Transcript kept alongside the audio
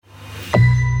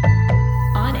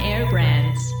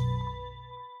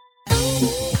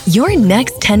Your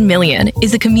Next 10 Million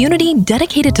is a community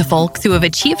dedicated to folks who have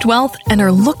achieved wealth and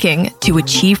are looking to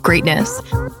achieve greatness.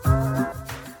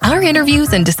 Our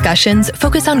interviews and discussions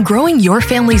focus on growing your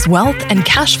family's wealth and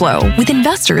cash flow with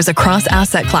investors across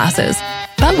asset classes,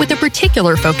 but with a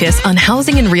particular focus on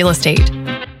housing and real estate.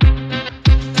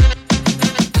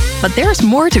 But there's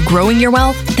more to growing your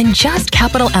wealth than just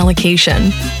capital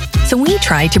allocation. So we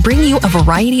try to bring you a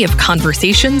variety of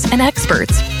conversations and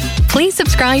experts. Please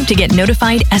subscribe to get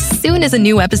notified as soon as a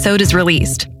new episode is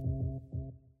released.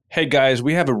 Hey guys,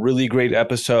 we have a really great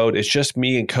episode. It's just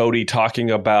me and Cody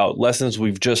talking about lessons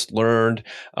we've just learned,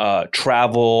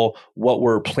 travel, what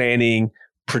we're planning,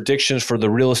 predictions for the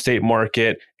real estate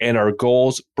market, and our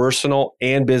goals, personal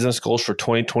and business goals for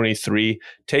 2023.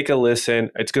 Take a listen.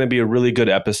 It's going to be a really good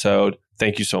episode.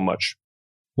 Thank you so much.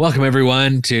 Welcome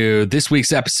everyone to this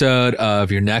week's episode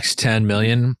of Your Next 10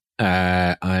 Million.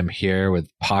 I'm here with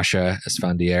Pasha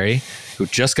Esfandiari, who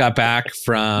just got back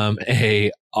from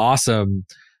a awesome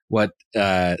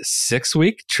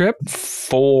 6-week trip?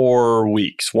 4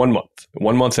 weeks, 1 month.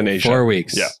 1 month in Asia. 4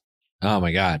 weeks. Yeah. Oh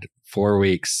my God. 4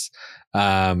 weeks.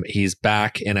 He's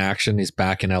back in action. He's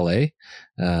back in LA.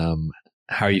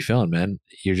 How are you feeling, man?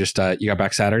 You just you got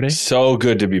back Saturday? So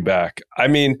good to be back. I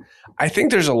mean, I think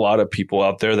there's a lot of people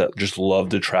out there that just love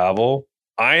to travel.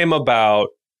 I am about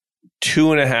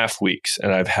 2.5 weeks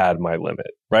and I've had my limit,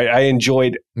 right? I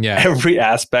enjoyed every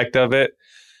aspect of it.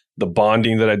 The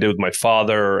bonding that I did with my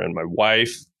father and my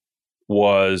wife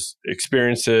was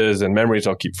experiences and memories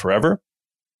I'll keep forever.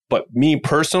 But me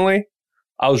personally,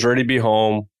 I was ready to be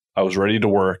home. I was ready to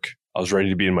work. I was ready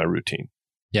to be in my routine.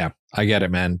 Yeah, I get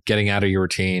it, man. Getting out of your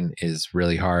routine is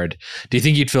really hard. Do you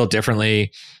think you'd feel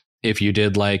differently if you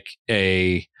did like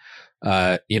if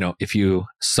you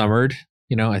summered?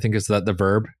 I think it's the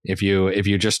verb. If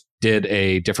you just did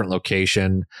a different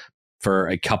location for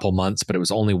a couple months, but it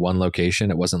was only one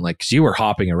location. It wasn't like, because you were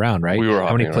hopping around, right? We were hopping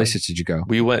How many around. places did you go?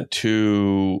 We went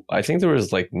to, I think there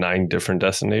was like 9 different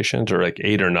destinations, or like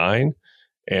 8 or 9,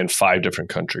 and 5 different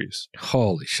countries.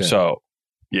 Holy shit. So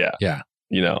yeah. Yeah.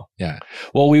 Yeah.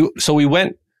 Well, we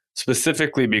went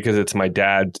specifically because it's my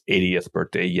dad's 80th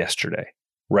birthday yesterday,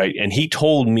 right? And he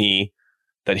told me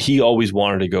that he always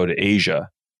wanted to go to Asia,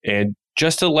 and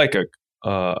just like a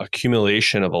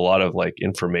accumulation of a lot of like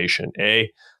information.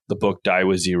 The book Die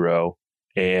with Zero,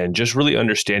 and just really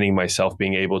understanding myself,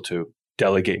 being able to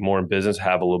delegate more in business,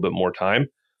 have a little bit more time.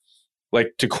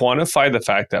 Like, to quantify the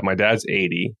fact that my dad's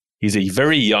 80, he's a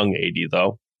very young 80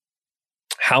 though.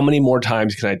 How many more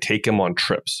times can I take him on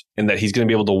trips, and that he's going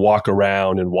to be able to walk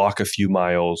around and walk a few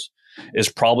miles is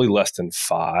probably less than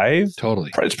 5.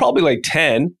 Totally. It's probably like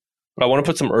 10, but I want to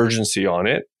put some urgency on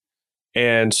it.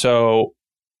 And so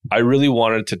I really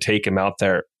wanted to take him out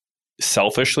there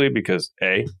selfishly because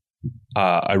I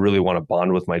really want to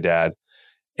bond with my dad,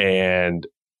 and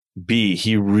B,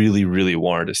 he really, really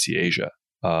wanted to see Asia.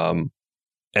 And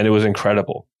it was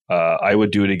incredible. I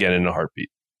would do it again in a heartbeat.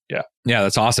 Yeah. Yeah,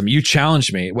 that's awesome. You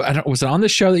challenged me. Was it on the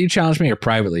show that you challenged me, or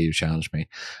privately you challenged me?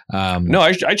 No,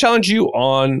 I challenged you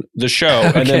on the show,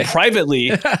 okay. And then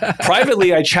privately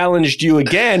I challenged you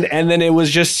again, and then it was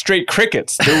just straight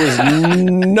crickets. There was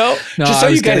no just so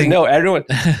you guys know, everyone.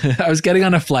 I was getting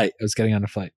on a flight.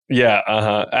 Yeah.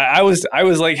 I was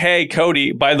like, hey,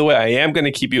 Cody, by the way, I am going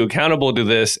to keep you accountable to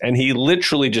this. And he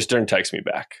literally just didn't text me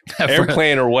back.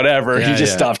 Airplane or whatever. Yeah, he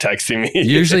just stopped texting me.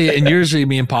 Usually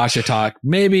me and Pasha talk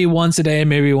maybe once a day,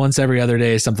 maybe once every other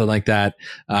day, something like that.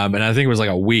 And I think it was like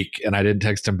a week and I didn't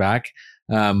text him back.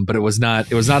 But it was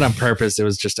not on purpose. It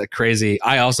was just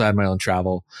I also had my own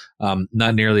travel.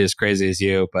 Not nearly as crazy as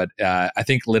you, but I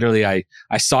think literally I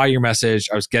saw your message.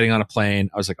 I was getting on a plane.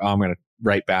 I was like, oh, I'm going to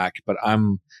write back, but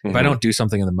if I don't do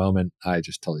something in the moment, I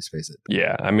just totally space it.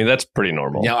 Yeah. I mean, that's pretty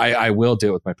normal. Yeah. I will do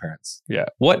it with my parents. Yeah.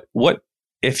 What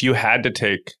if you had to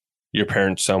take your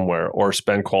parents somewhere or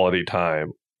spend quality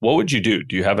time, what would you do?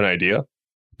 Do you have an idea?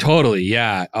 Totally.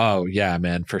 Yeah. Oh yeah,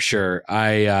 man, for sure.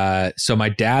 So my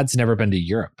dad's never been to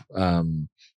Europe.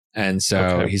 And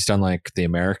so he's done like the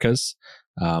Americas,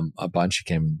 a bunch. He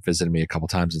came and visited me a couple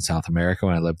times in South America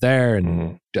when I lived there,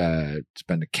 and he's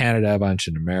been to Canada a bunch,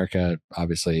 in America,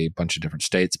 obviously a bunch of different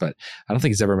states, but I don't think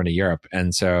he's ever been to Europe.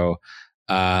 And so,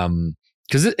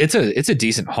 cause it's a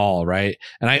decent haul. Right.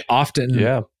 And I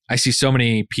often, I see so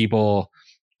many people,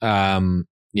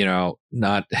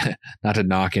 not to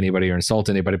knock anybody or insult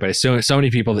anybody, but so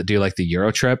many people that do like the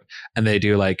Euro trip, and they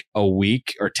do like a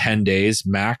week or 10 days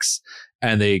max,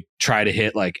 and they try to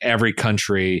hit like every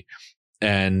country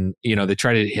and they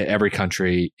try to hit every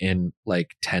country in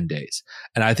like 10 days.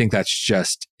 And I think that's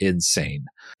just insane.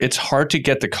 It's hard to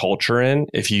get the culture in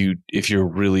if you're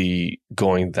really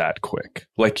going that quick.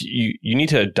 Like you need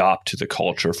to adopt to the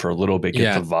culture for a little bit,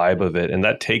 get the vibe of it. And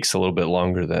that takes a little bit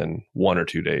longer than 1 or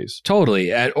 2 days.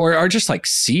 Totally. Or just like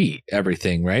see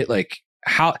everything, right? Like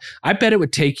I bet it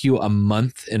would take you a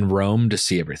month in Rome to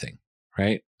see everything,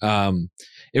 right?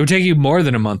 It would take you more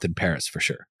than a month in Paris for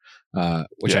sure.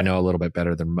 Which I know a little bit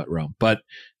better than Rome. But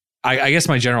I guess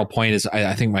my general point is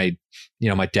I think my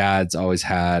dad's always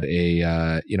had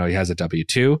a, he has a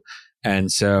W-2. And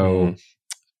so,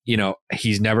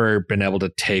 he's never been able to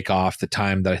take off the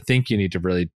time that I think you need to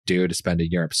really do to spend in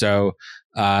Europe. So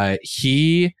I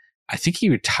think he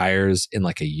retires in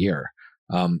like a year.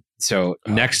 So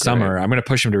next summer, I'm going to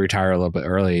push him to retire a little bit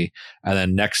early. And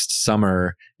then next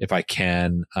summer, if I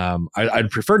can, I'd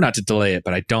prefer not to delay it,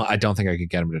 but I don't think I could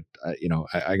get him to,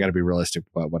 I got to be realistic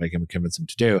about what I can convince him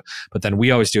to do. But then we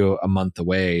always do a month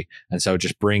away. And so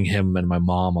just bring him and my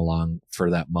mom along for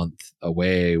that month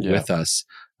away with us.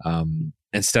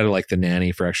 Instead of like the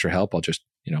nanny for extra help, I'll just,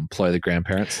 employ the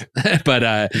grandparents.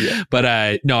 but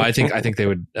no, I think they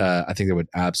would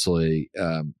absolutely,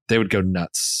 they would go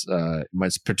nuts.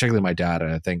 Particularly my dad,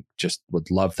 I think just would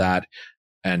love that.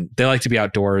 And they like to be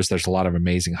outdoors. There's a lot of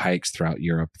amazing hikes throughout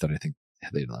Europe that I think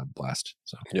they'd have a blast.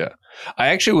 So, yeah, I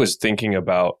actually was thinking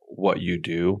about what you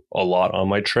do a lot on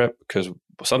my trip, because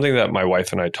something that my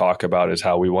wife and I talk about is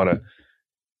how we want to,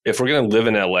 if we're going to live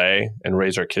in LA and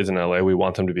raise our kids in LA, we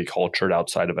want them to be cultured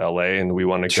outside of LA, and we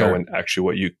want to go and actually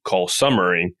what you call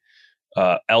summering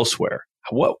elsewhere.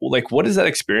 What is that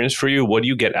experience for you? What do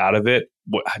you get out of it?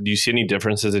 Do you see any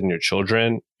differences in your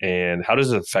children, and how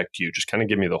does it affect you? Just kind of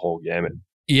give me the whole gamut.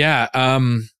 Yeah.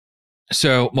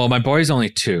 My boy's only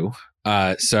 2.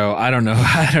 So I don't know.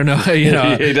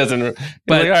 He doesn't,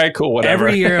 but like, all right, cool, whatever.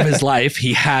 Every year of his life,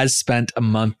 he has spent a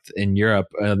month in Europe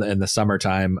in the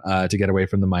summertime to get away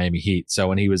from the Miami heat. So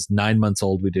when he was 9 months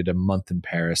old, we did a month in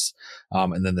Paris.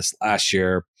 And then this last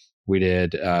year we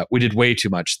did way too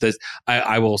much.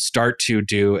 I will start to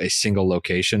do a single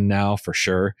location now for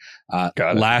sure.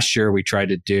 Last year we tried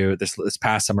to do this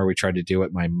past summer, we tried to do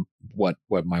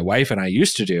what my wife and I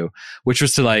used to do, which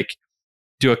was to like,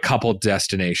 do a couple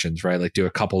destinations, right? Like do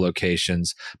a couple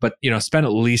locations, but spend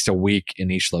at least a week in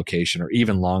each location or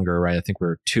even longer, right? I think we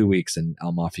were 2 weeks in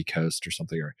Amalfi Coast or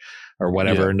something or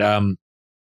whatever. Yeah. And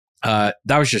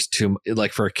that was just too,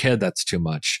 like for a kid, that's too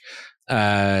much. So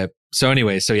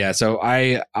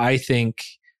I think,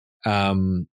 I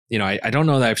don't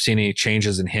know that I've seen any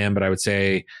changes in him, but I would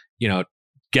say,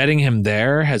 getting him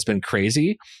there has been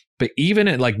crazy. But even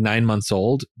at like 9 months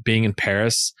old, being in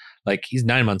Paris, like he's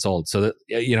 9 months old. So that,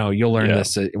 you'll learn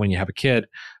this when you have a kid,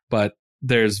 but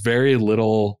there's very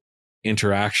little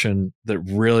interaction that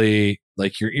really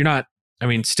like you're not,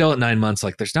 still at 9 months,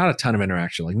 like there's not a ton of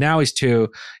interaction. Like now he's 2,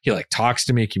 he like talks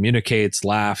to me, communicates,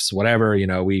 laughs, whatever,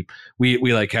 we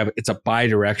like have, it's a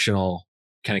bi-directional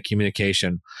kind of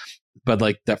communication. But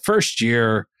like that first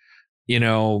year,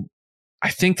 I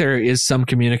think there is some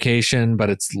communication, but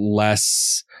it's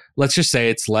less, let's just say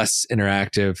it's less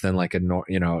interactive than like than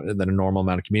a normal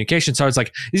amount of communication. So it's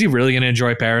like, is he really going to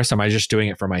enjoy Paris? Am I just doing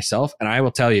it for myself? And I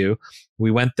will tell you, we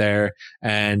went there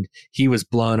and he was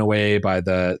blown away by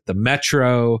the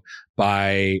metro,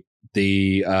 by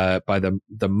the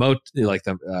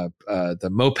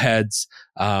mopeds,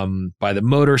 by the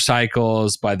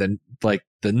motorcycles, by the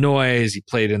noise. He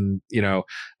played in,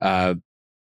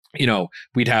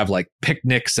 we'd have like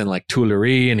picnics and like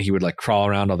Tuileries, and he would like crawl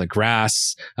around on the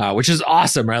grass, which is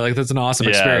awesome, right? Like that's an awesome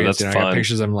experience. That's I got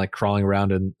pictures of him like crawling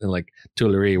around in like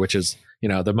Tuileries, which is,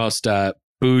 the most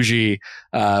bougie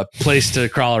place to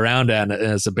crawl around in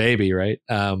as a baby, right?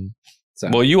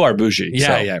 Well, you are bougie.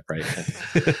 Yeah, right.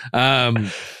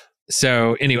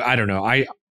 So anyway, I don't know.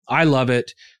 I love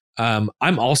it.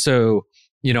 I'm also,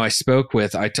 I spoke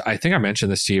with, I think I mentioned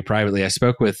this to you privately. I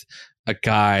spoke with a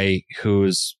guy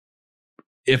who's,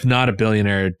 if not a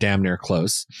billionaire, damn near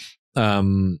close,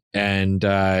 and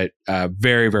very,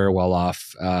 very well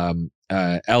off,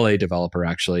 LA developer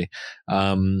actually,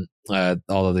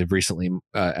 although they've recently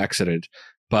exited.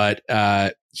 But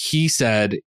he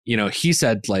said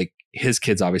like his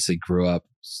kids obviously grew up,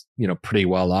 pretty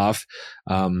well off.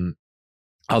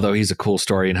 Although he's a cool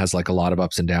story and has like a lot of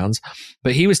ups and downs.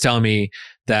 But he was telling me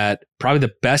that probably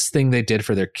the best thing they did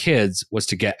for their kids was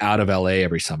to get out of LA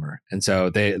every summer. And so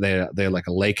they like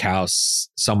a lake house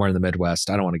somewhere in the Midwest.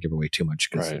 I don't want to give away too much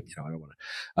because I don't want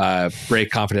to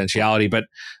break confidentiality, but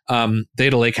they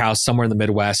had a lake house somewhere in the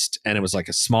Midwest, and it was like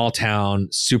a small town,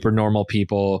 super normal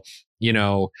people.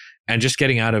 and just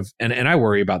getting out of, and I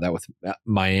worry about that with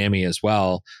Miami as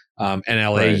well. And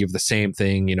LA, Right. you have the same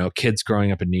thing, kids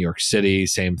growing up in New York City,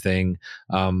 same thing.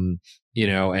 And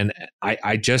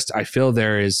I feel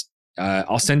there is,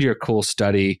 I'll send you a cool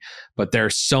study, but there are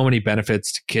so many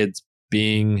benefits to kids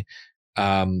being,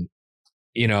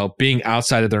 being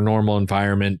outside of their normal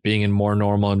environment, being in more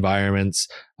normal environments.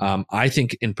 I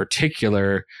think in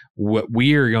particular, what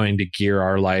we are going to gear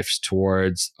our lives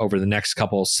towards over the next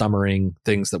couple summering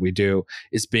things that we do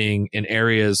is being in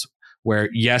areas where,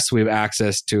 yes, we have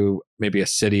access to maybe a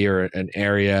city or an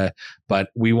area, but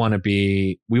we want to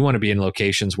be in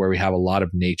locations where we have a lot of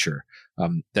nature.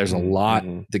 There's a lot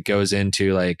that goes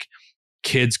into like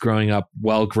kids growing up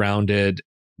well-grounded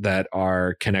that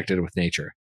are connected with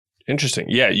nature. Interesting.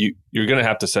 Yeah, you're going to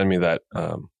have to send me that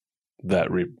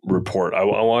report. I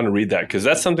want to read that because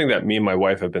that's something that me and my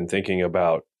wife have been thinking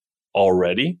about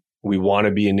already. We want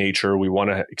to be in nature. We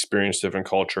want to experience different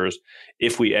cultures.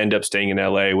 If we end up staying in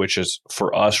LA, which is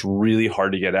for us really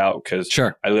hard to get out because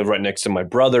I live right next to my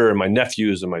brother and my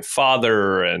nephews and my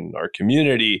father and our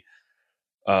community.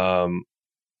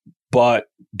 But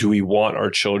do we want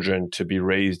our children to be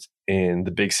raised in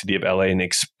the big city of LA and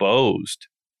exposed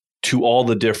to all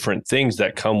the different things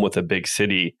that come with a big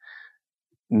city?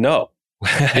 No.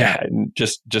 Yeah.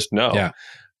 just no. Yeah.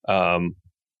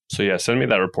 So yeah, send me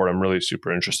that report. I'm really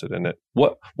super interested in it.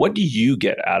 What do you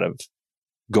get out of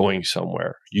going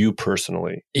somewhere, you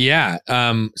personally? Yeah.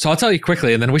 So I'll tell you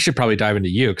quickly, and then we should probably dive into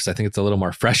you because I think it's a little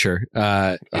more fresher,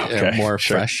 Okay, more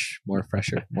sure.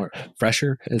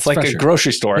 fresher. It's like fresher. a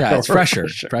grocery store. Yeah, it's fresher,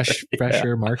 Yeah.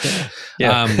 fresher market.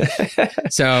 Yeah.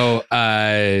 So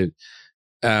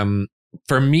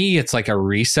for me, it's like a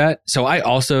reset. So I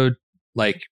also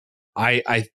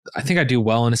I think I do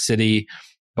well in a city,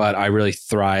 but I really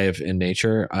thrive in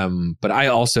nature. But I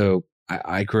also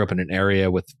I grew up in an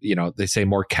area with, they say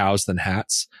more cows than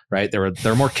hats, right? There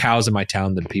are more cows in my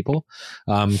town than people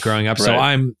growing up. Right. So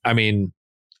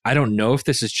I don't know if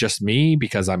this is just me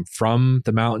because I'm from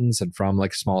the mountains and from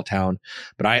like a small town,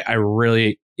 but I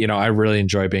really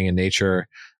enjoy being in nature.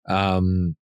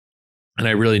 And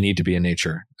I really need to be in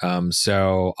nature.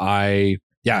 So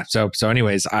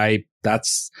anyways,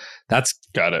 that's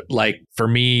got it. Like for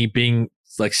me, being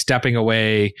like stepping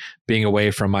away, being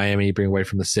away from Miami, being away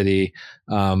from the city,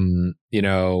 in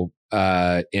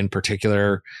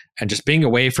particular, and just being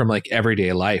away from like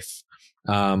everyday life.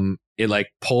 It like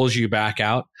pulls you back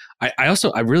out.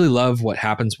 I really love what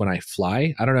happens when I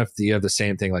fly. I don't know if you have the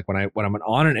same thing. Like when I'm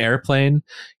on an airplane,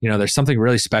 there's something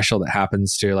really special that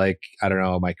happens to like, I don't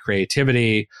know, my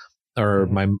creativity or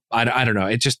I don't know.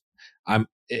 It just, I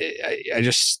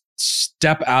just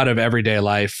step out of everyday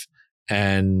life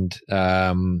and,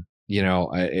 it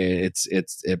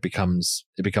becomes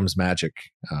magic.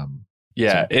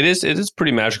 It is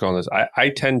pretty magical on this.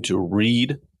 I tend to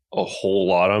read a whole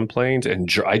lot on planes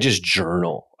and I just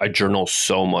journal. I journal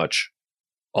so much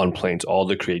on planes. All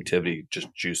the creativity just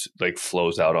juice like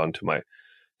flows out onto my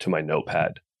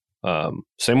notepad.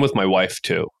 Same with my wife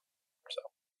too. So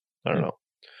I don't know.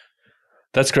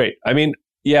 That's great. I mean,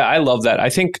 yeah, I love that. I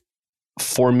think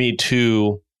for me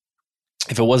too,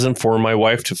 if it wasn't for my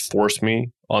wife to force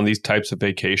me on these types of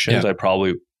vacations, I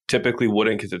probably typically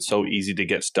wouldn't because it's so easy to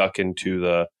get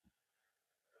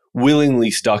willingly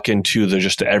stuck into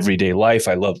just the everyday life.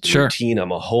 I love the routine.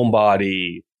 I'm a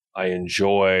homebody. I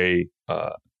enjoy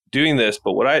doing this,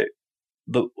 but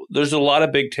there's a lot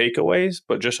of big takeaways,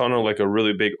 but just on a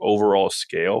really big overall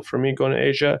scale for me going to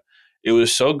Asia, it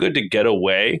was so good to get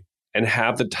away and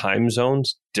have the time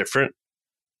zones different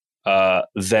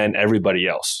than everybody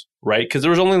else, right? Because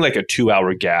there was only like a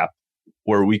 2-hour gap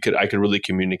where I could really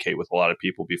communicate with a lot of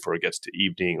people before it gets to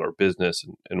evening or business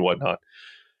and whatnot.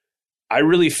 I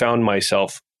really found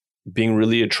myself being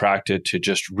really attracted to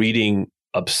just reading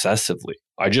obsessively.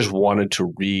 I just wanted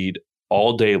to read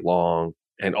all day long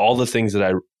and all the things that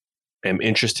I am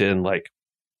interested in, like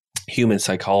human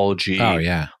psychology. Oh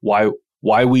yeah.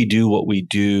 Why we do what we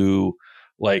do,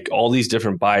 like all these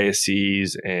different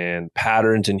biases and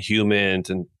patterns in humans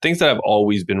and things that I've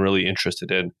always been really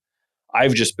interested in. I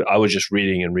was just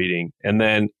reading and reading. And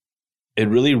then it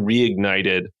really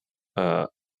reignited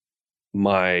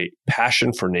my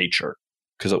passion for nature,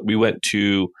 because we went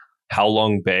to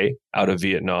Halong Bay out of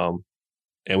Vietnam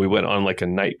and we went on like a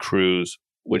night cruise,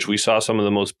 which we saw some of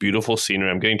the most beautiful scenery.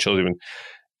 I'm getting chills even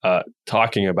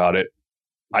talking about it.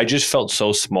 I just felt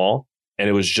so small and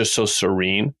it was just so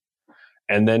serene.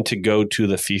 And then to go to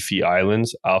the Phi Phi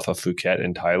Islands, Alpha Phuket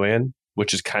in Thailand,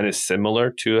 which is kind of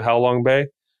similar to Halong Bay.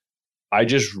 I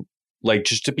just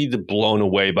to be blown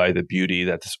away by the beauty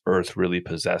that this earth really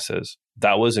possesses.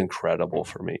 That was incredible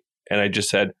for me. And I just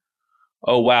said,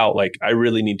 oh, wow, like I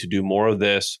really need to do more of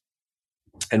this,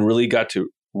 and really got to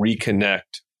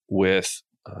reconnect with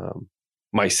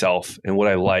myself and what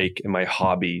I like and my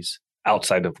hobbies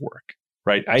outside of work,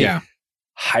 right? I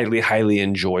highly, highly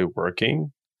enjoy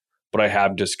working, but I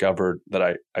have discovered that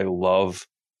I love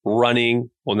running.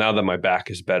 Well, now that my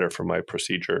back is better from my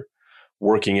procedure,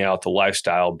 working out, the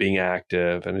lifestyle, being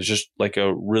active, and it's just like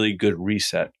a really good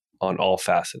reset on all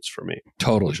facets for me.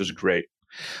 Totally. Which was great.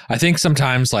 I think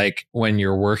sometimes like when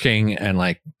you're working and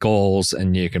like goals,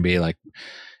 and you can be like,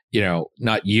 you know,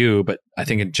 not you, but I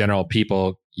think in general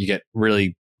people, you get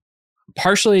really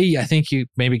partially, I think you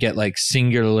maybe get like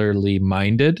singularly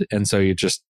minded. And so you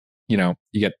just, you know,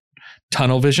 you get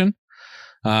tunnel vision.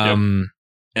 And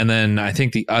then I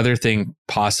think the other thing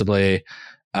possibly,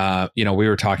 you know, we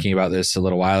were talking about this a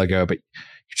little while ago, but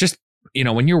you're just, you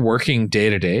know, when you're working day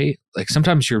to day, like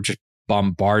sometimes you're just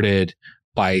bombarded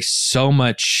by so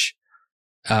much,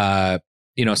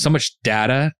 you know, so much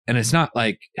data, and it's not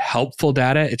like helpful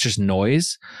data. It's just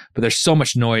noise, but there's so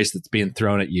much noise that's being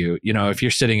thrown at you. You know, if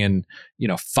you're sitting in, you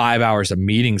know, 5 hours of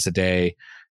meetings a day,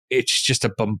 it's just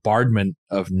a bombardment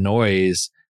of noise,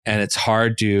 and it's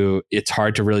hard to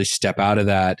really step out of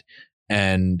that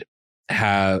and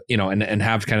have, you know, and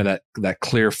have kind of that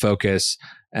clear focus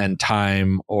and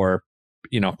time, or,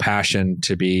 you know, passion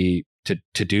to be,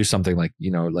 to do something like,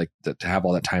 you know, like to have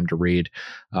all that time to read.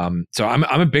 So I'm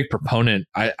a big proponent.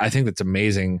 I think that's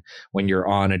amazing when you're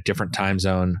on a different time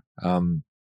zone.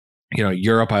 You know,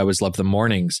 Europe, I always love the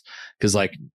mornings because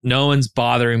like no one's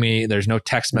bothering me. There's no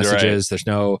text messages. Right. There's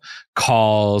no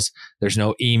calls. There's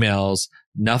no emails.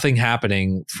 Nothing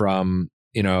happening from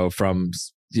 6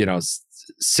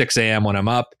 a.m. when I'm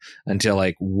up until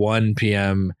like 1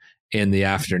 p.m. in the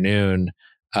afternoon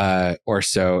or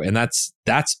so. And that's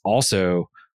also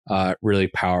really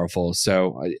powerful.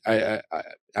 So I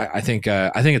think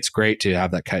it's great to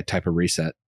have that type of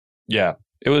reset. Yeah.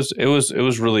 It was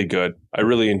really good. I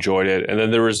really enjoyed it. And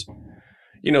then there was,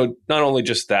 you know, not only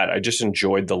just that, I just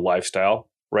enjoyed the lifestyle,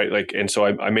 right? Like, and so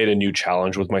I made a new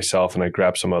challenge with myself, and I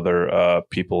grabbed some other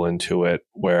people into it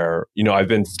where, you know, I've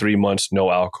been 3 months,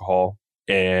 no alcohol,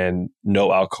 and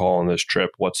no alcohol on this trip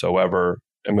whatsoever.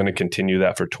 I'm going to continue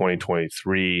that for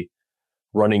 2023,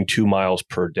 running 2 miles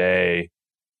per day,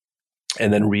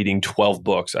 and then reading 12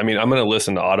 books. I mean, I'm going to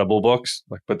listen to Audible books,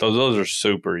 like, but those are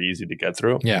super easy to get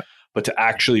through. Yeah. But to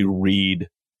actually read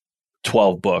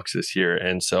 12 books this year.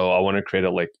 And so I want to create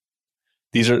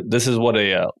this is what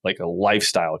a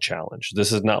lifestyle challenge.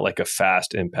 This is not like a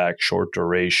fast impact, short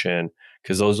duration,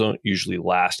 because those don't usually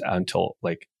last until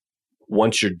like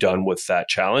once you're done with that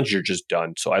challenge, you're just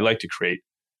done. So I like to create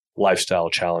lifestyle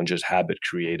challenges, habit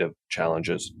creative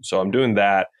challenges. So I'm doing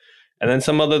that. And then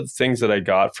some other things that I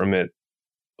got from it,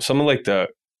 some of like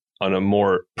on a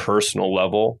more personal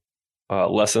level,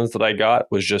 lessons that I got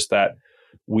was just that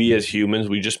we as humans,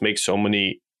 we just make so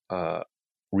many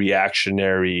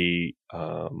reactionary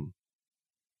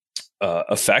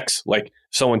effects. Like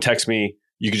someone texts me,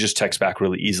 you could just text back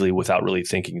really easily without really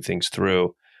thinking things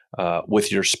through.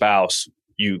 With your spouse,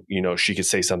 you know, she could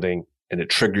say something and it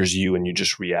triggers you and you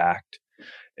just react.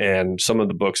 And some of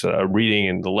the books that I'm reading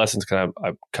and the lessons kind of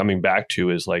I'm coming back to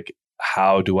is like,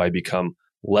 how do I become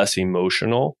less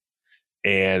emotional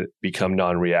and become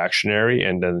non-reactionary,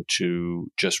 and then to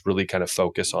just really kind of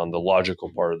focus on the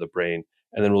logical part of the brain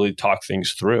and then really talk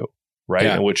things through, right?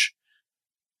 Yeah.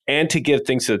 And to give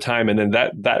things to the time. And then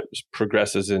that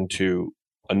progresses into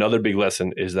another big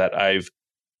lesson is that I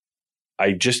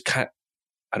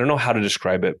don't know how to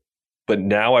describe it, but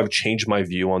now I've changed my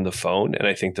view on the phone, and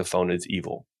I think the phone is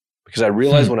evil. Because I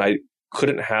realized when I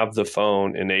couldn't have the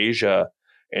phone in Asia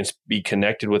and be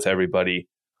connected with everybody,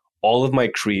 all of my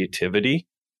creativity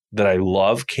that I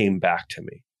love came back to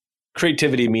me.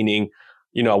 Creativity meaning,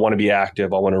 you know, I want to be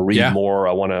active. I want to read more.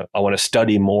 I want to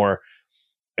study more.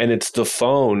 And it's the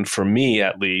phone, for me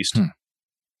at least,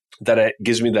 that it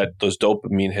gives me those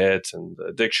dopamine hits and the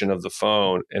addiction of the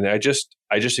phone. And I just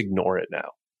ignore it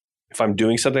now. If I'm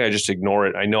doing something, I just ignore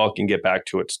it. I know I can get back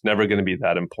to it. It's never going to be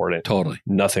that important. Totally.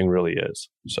 Nothing really is.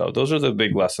 So those are the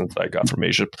big lessons that I got from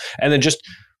Asia. And then just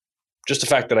the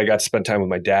fact that I got to spend time with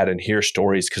my dad and hear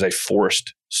stories, because I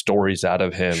forced stories out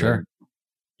of him. Sure. And,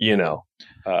 you know,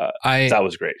 that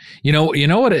was great. You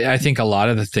know what? I think a lot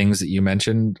of the things that you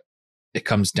mentioned, it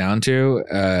comes down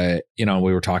to, you know,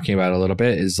 we were talking about a little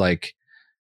bit is like,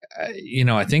 you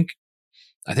know, I think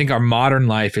our modern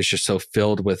life is just so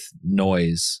filled with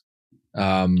noise,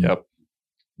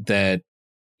 that,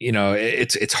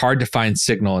 it's hard to find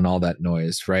signal in all that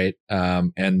noise, right?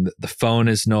 And the phone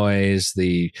is noise,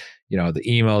 the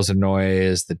emails are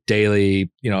noise, the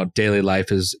daily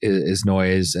life is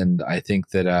noise. And I think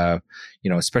that,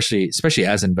 especially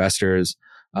as investors,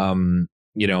 and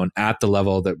at the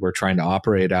level that we're trying to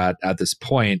operate at this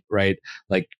point, right?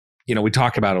 Like, we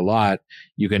talk about a lot,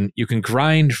 you can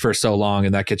grind for so long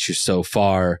and that gets you so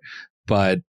far,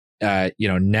 but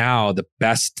now the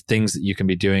best things that you can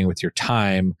be doing with your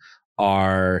time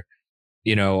are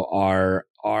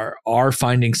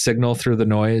finding signal through the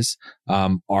noise,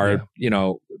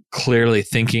 clearly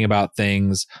thinking about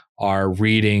things, are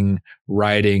reading,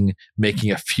 writing,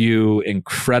 making a few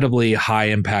incredibly high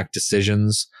impact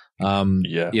decisions, and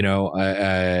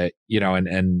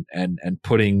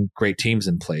putting great teams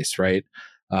in place. Right.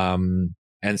 And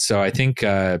so I think,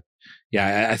 I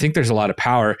think there's a lot of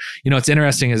power. It's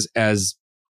interesting as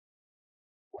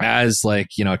like,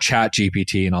 chat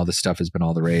GPT and all this stuff has been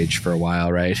all the rage for a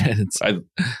while. Right. And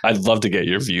I'd love to get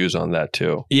your views on that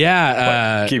too.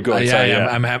 Yeah. Keep going.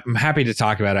 I'm happy to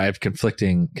talk about it. I have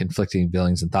conflicting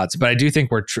feelings and thoughts, but I do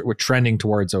think we're trending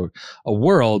towards a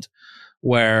world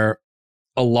where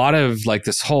a lot of like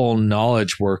this whole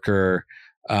knowledge worker,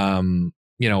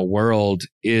 world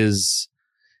is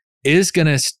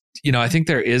going to, I think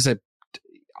there is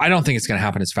I don't think it's going to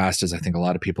happen as fast as I think a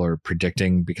lot of people are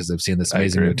predicting because they've seen this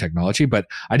amazing new technology. But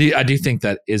I do think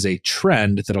that is a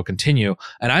trend that'll continue.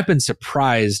 And I've been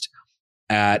surprised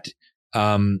at,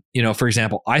 for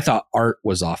example, I thought art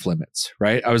was off limits,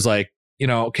 right? I was like,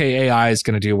 okay, AI is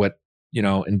going to do what,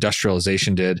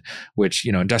 industrialization did, which,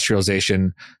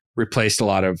 industrialization replaced a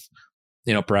lot of,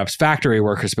 perhaps factory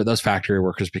workers, but those factory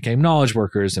workers became knowledge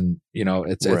workers and,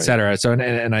 et cetera. So,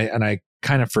 and I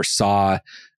kind of foresaw,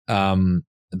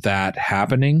 that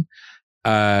happening.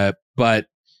 But,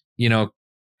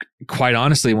 quite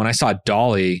honestly, when I saw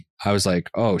Dolly, I was like,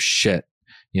 oh shit,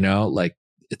 like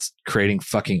it's creating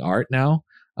fucking art now.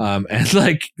 And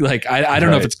like I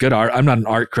don't know if it's good art. I'm not an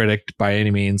art critic by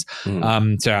any means. So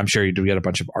I'm sure you do get a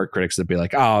bunch of art critics that'd be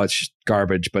like, oh, it's just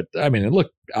garbage. But I mean,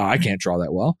 I can't draw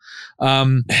that well.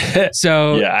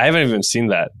 So yeah, I haven't even seen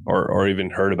that or even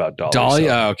heard about Dolly. Dolly,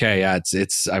 so. Okay, yeah,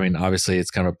 it's. I mean, obviously,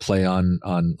 it's kind of a play on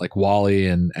like Wall-E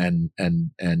and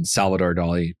Salvador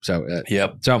Dali. So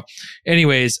yep. So,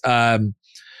 anyways,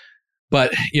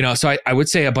 but, so I would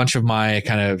say a bunch of my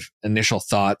kind of initial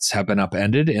thoughts have been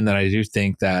upended in that I do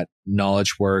think that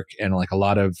knowledge work and like a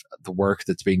lot of the work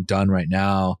that's being done right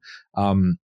now,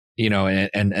 and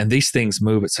these things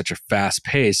move at such a fast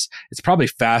pace. It's probably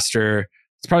faster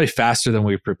than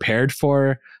we prepared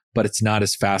for, but it's not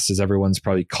as fast as everyone's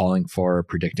probably calling for or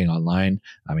predicting online.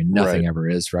 I mean, nothing ever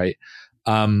is, right?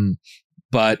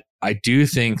 But I do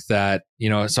think that,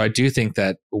 so I do think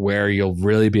that where you'll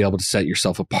really be able to set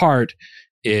yourself apart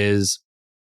is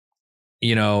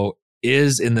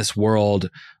in this world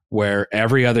where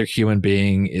every other human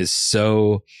being is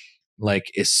so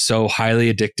highly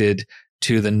addicted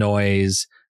to the noise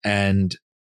and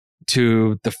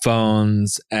to the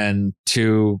phones and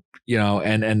to,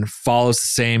 and follows the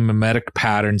same mimetic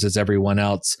patterns as everyone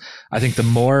else. I think the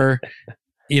more,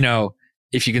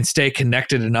 if you can stay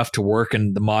connected enough to work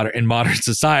in modern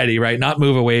society, right? Not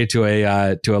move away to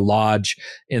a lodge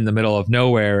in the middle of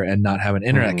nowhere and not have an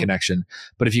internet connection.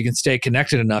 But if you can stay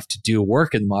connected enough to do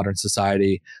work in modern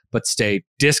society, but stay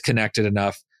disconnected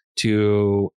enough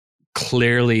to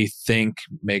clearly think,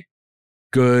 make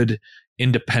good,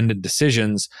 independent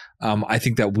decisions, I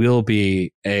think that will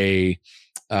be a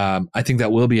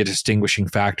distinguishing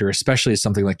factor, especially as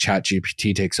something like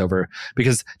ChatGPT takes over,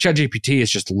 because ChatGPT is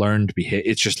just learned behavior.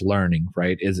 It's just learning,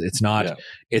 right? It's not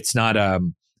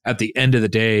at the end of the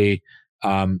day,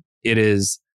 it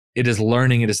is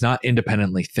learning. It is not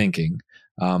independently thinking.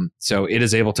 So it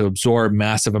is able to absorb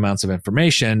massive amounts of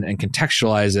information and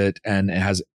contextualize it, and it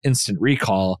has instant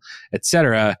recall, et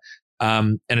cetera.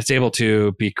 And it's able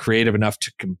to be creative enough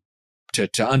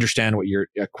to understand what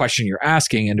question you're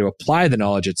asking and to apply the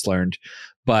knowledge it's learned.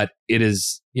 But it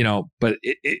is,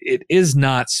 it is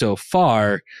not so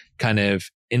far kind of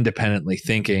independently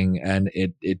thinking, and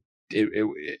it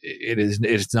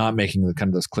is not making the kind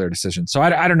of those clear decisions. So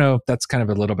I don't know if that's kind of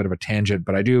a little bit of a tangent,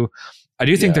 but I do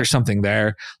think there's something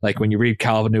there. Like when you read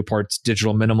Calvin Newport's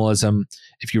Digital Minimalism,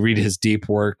 if you read his deep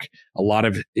work, a lot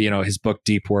of, his book,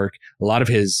 Deep Work, a lot of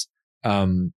his,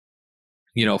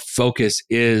 focus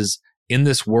is in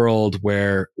this world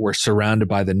where we're surrounded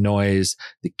by the noise.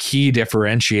 The key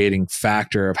differentiating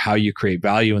factor of how you create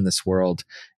value in this world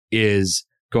is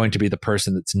going to be the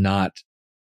person that's not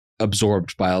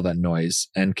absorbed by all that noise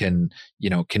and can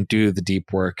do the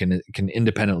deep work and can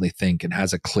independently think and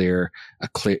has a clear,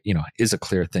 is a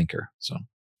clear thinker. So,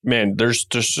 man, there's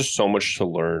just so much to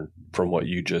learn from what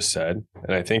you just said.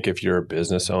 And I think if you're a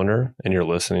business owner and you're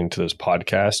listening to this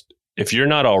podcast, if you're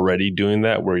not already doing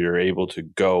that, where you're able to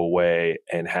go away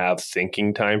and have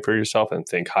thinking time for yourself and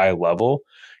think high level,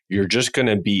 you're just going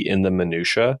to be in the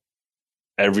minutia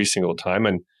every single time.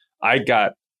 And I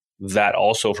got that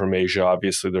also from Asia.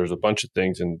 Obviously, there's a bunch of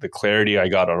things, and the clarity I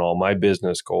got on all my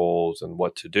business goals and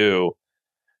what to do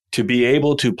to be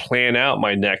able to plan out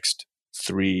my next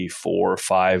 3, 4,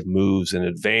 5 moves in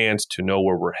advance, to know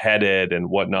where we're headed and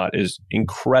whatnot, is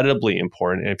incredibly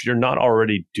important. And if you're not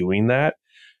already doing that,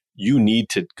 you need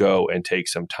to go and take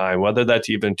some time, whether that's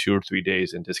even 2 or 3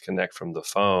 days, and disconnect from the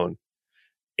phone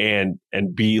and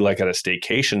be like at a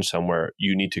staycation somewhere.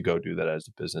 You need to go do that as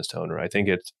a business owner. I think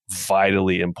it's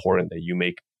vitally important that you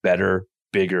make better,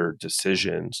 bigger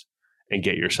decisions and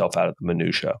get yourself out of the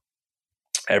minutia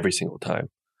every single time.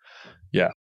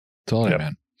 Yeah. Totally,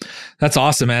 man. That's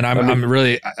awesome, man.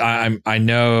 I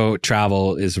know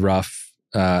travel is rough,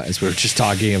 as we were just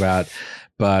talking about,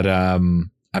 but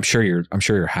I'm sure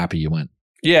you're happy you went.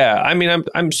 Yeah. I mean,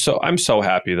 I'm so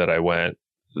happy that I went.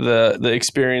 The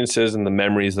experiences and the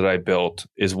memories that I built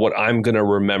is what I'm going to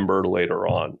remember later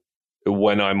on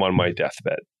when I'm on my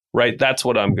deathbed, right? That's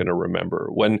what I'm going to remember.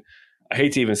 When, I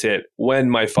hate to even say it, when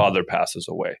my father passes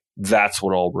away, that's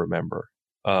what I'll remember.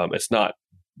 It's not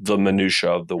the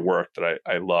minutia of the work that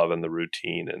I love and the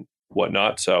routine and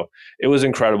whatnot. So it was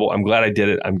incredible. I'm glad I did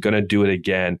it. I'm going to do it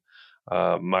again.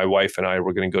 My wife and I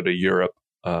were going to go to Europe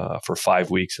for 5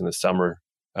 weeks in the summer,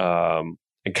 and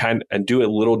do it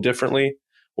a little differently,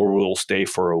 or we'll stay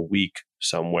for a week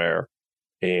somewhere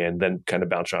and then kind of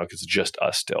bounce around because it's just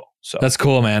us still. So that's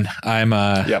cool, man.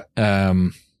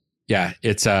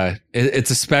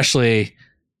 It's especially,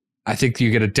 I think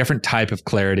you get a different type of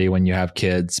clarity when you have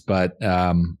kids, but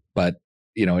it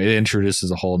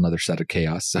introduces a whole nother set of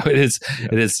chaos. So it is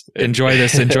enjoy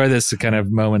this kind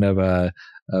of moment of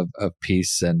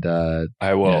peace. And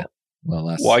I will. Yeah,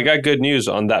 well, I got good news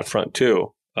on that front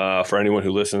too. For anyone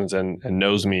who listens and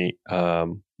knows me,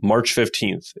 March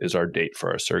 15th is our date for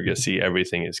our surrogacy.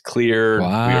 Everything is cleared.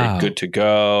 Wow. We are good to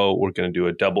go. We're going to do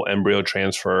a double embryo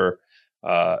transfer,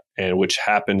 and which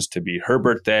happens to be her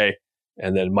birthday.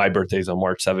 And then my birthday is on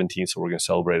March 17th. So we're going to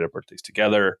celebrate our birthdays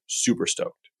together. Super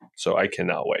stoked. So I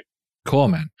cannot wait. Cool,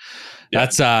 man. Yeah.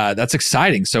 That's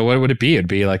exciting. So what would it be? It'd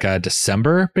be like a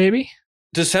December baby?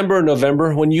 December,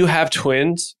 November, when you have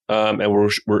twins, and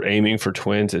we're aiming for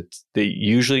twins, they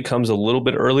usually comes a little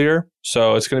bit earlier,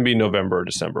 so it's going to be November or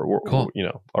December. Cool.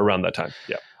 Around that time.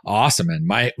 Yeah. Awesome, man.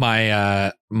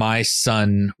 My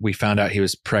son, we found out he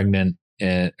was pregnant.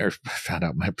 Found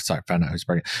out he was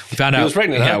pregnant. We found out he was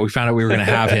pregnant. Yeah, we found out we were going to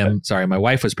have him. Sorry, my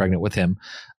wife was pregnant with him.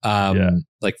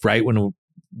 Like right when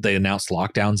they announced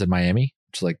lockdowns in Miami,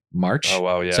 which is like March. Oh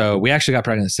wow, yeah. So we actually got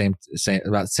pregnant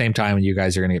about the same time when you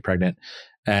guys are going to get pregnant,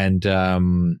 and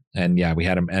yeah, we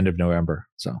had him end of November.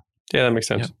 So yeah, that makes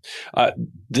sense. Yeah.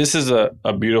 This is a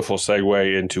beautiful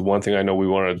segue into one thing I know we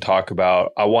wanted to talk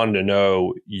about. I wanted to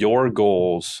know your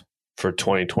goals for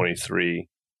 2023.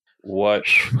 What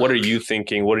are you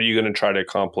thinking? What are you going to try to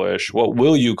accomplish? What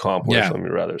will you accomplish? Yeah. Let me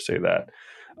rather say that.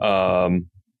 And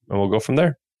we'll go from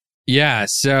there. Yeah.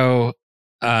 So,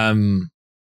 our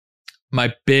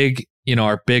big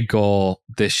goal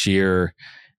this year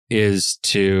is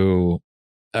to,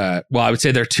 I would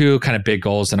say there are two kind of big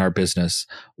goals in our business.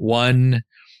 One,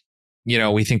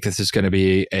 we think this is going to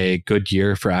be a good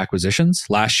year for acquisitions.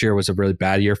 Last year was a really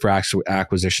bad year for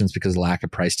acquisitions because of lack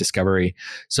of price discovery.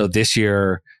 So this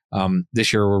year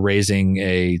we're raising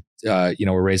a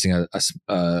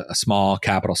small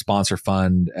capital sponsor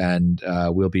fund, and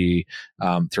we'll be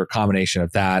through a combination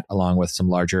of that, along with some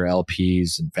larger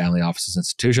LPs and family offices,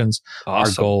 institutions.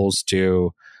 Awesome. Our goal is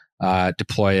to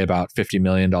deploy about $50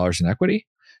 million in equity.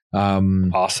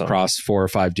 Awesome. Across 4 or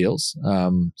 5 deals.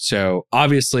 So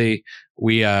obviously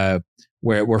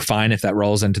we're fine if that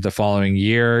rolls into the following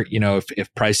year.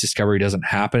 If price discovery doesn't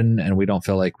happen and we don't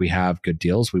feel like we have good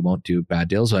deals, we won't do bad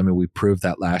deals. I mean, we proved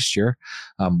that last year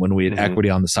when we had equity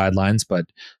on the sidelines, but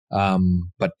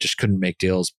just couldn't make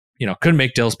deals. Couldn't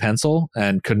make deals pencil,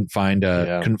 and couldn't find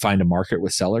a market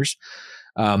with sellers.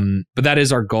 But that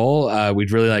is our goal.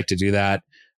 We'd really like to do that.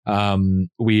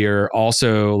 We are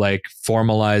also like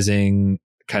formalizing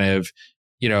kind of,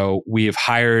 we have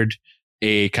hired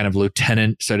a kind of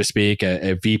lieutenant, so to speak,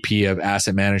 a VP of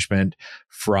asset management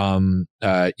from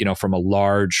a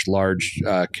large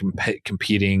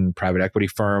competing private equity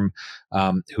firm,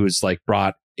 who's like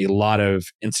brought a lot of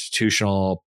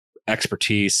institutional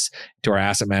expertise to our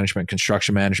asset management,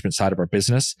 construction management side of our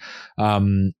business.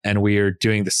 And we are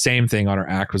doing the same thing on our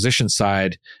acquisition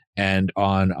side and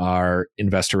on our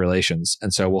investor relations.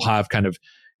 And so we'll have kind of,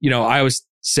 I always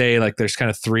say like there's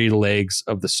kind of three legs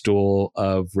of the stool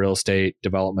of real estate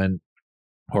development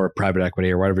or private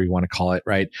equity or whatever you want to call it,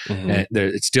 right? And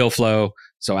it's deal flow,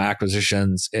 so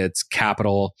acquisitions, it's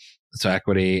capital, so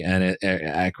equity and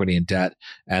equity and debt,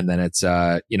 and then it's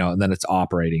and then it's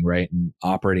operating, right? And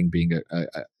operating being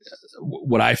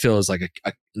what I feel is like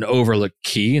an overlooked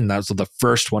key, and that's the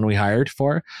first one we hired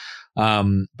for.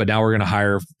 But now we're going to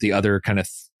hire the other kind of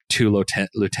two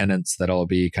lieutenants that'll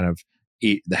be kind of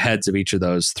the heads of each of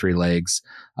those three legs,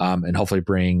 and hopefully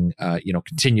bring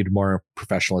continued more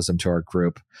professionalism to our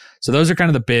group. So those are kind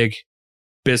of the big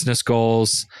business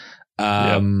goals.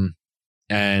 And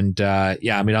I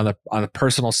mean, on the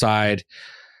personal side,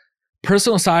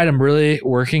 I'm really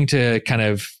working to kind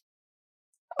of,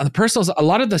 on the personal, a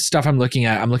lot of the stuff I'm looking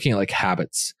at like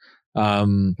habits.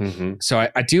 So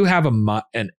I do have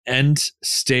an end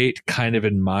state kind of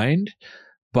in mind,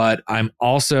 but I'm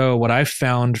also, what I've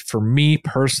found for me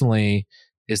personally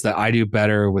is that I do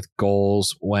better with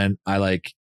goals when I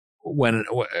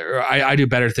do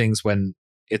better things when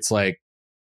it's like,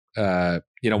 when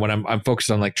I'm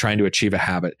focused on like trying to achieve a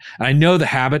habit. And I know the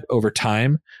habit over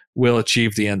time will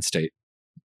achieve the end state.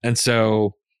 And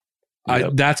so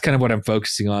that's kind of what I'm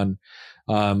focusing on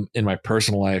in my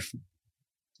personal life.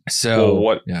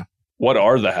 So what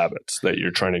are the habits that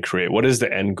you're trying to create? What is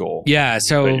the end goal? Yeah.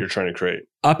 So that you're trying to create?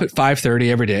 Up at 5:30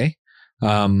 every day,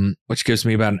 which gives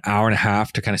me about an hour and a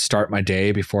half to kind of start my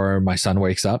day before my son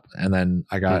wakes up. And then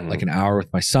I got like an hour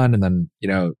with my son, and then,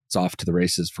 it's off to the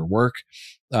races for work.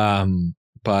 And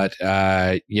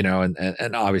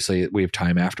obviously we have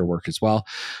time after work as well.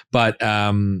 But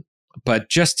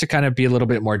just to kind of be a little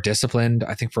bit more disciplined,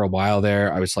 I think for a while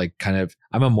there, I was like I'm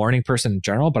a morning person in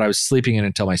general, but I was sleeping in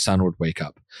until my son would wake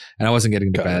up, and I wasn't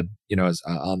getting to bed,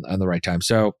 on the right time.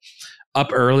 So up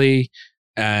early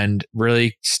and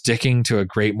really sticking to a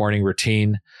great morning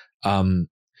routine,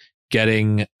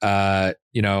 getting a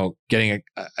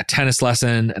tennis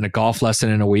lesson and a golf lesson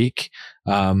in a week.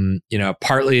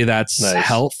 Partly that's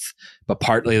health, but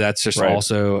partly that's just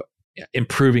also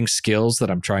improving skills that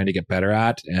I'm trying to get better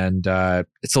at. And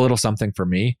it's a little something for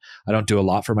me. I don't do a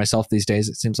lot for myself these days,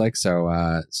 it seems like.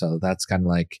 So that's kind of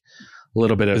like a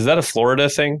little bit of... Is that a Florida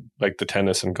thing? Like the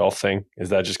tennis and golf thing? Is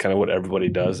that just kind of what everybody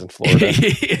does in Florida?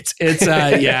 it's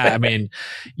I mean,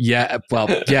 well,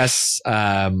 yes,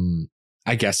 I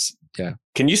guess. Yeah.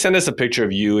 Can you send us a picture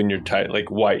of you in your tidy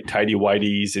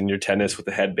whities and your tennis with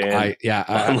the headband? I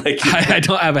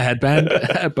don't have a headband,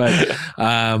 but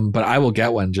I will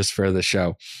get one just for the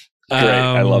show. Great.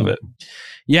 I love it.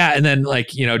 Yeah. And then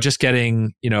just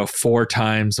getting, 4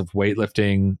 times of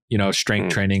weightlifting,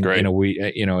 strength training in a week,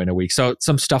 in a week. So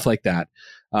some stuff like that.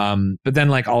 But then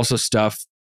also stuff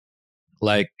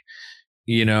like,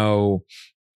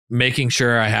 making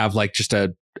sure I have just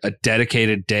a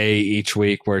dedicated day each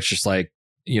week where it's just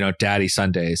Daddy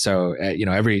Sunday. So,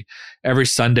 every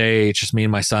Sunday, it's just me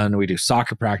and my son, we do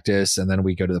soccer practice, and then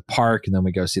we go to the park, and then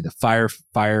we go see the fire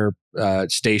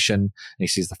station, and he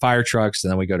sees the fire trucks, and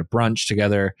then we go to brunch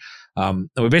together. And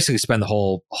we basically spend the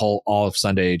whole all of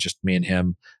Sunday, just me and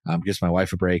him, gives my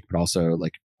wife a break, but also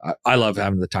I love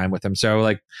having the time with him.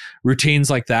 So routines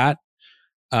like that,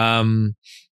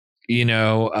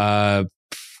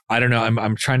 I don't know.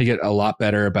 I'm trying to get a lot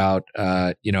better about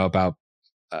my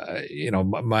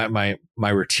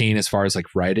routine as far as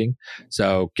writing.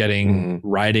 So getting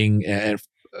writing and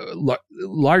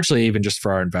largely even just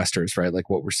for our investors, right? Like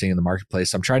what we're seeing in the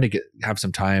marketplace. I'm trying to have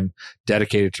some time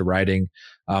dedicated to writing.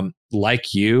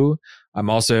 Like you, I'm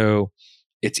also,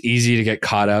 it's easy to get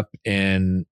caught up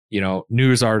in,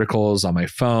 news articles on my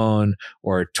phone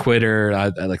or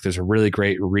Twitter. There's a really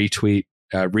great retweet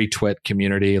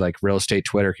community, like real estate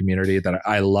Twitter community that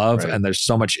I love. Right. And there's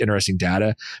so much interesting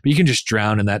data, but you can just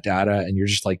drown in that data and you're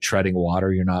just treading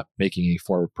water. You're not making any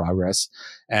forward progress.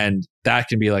 And that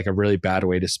can be a really bad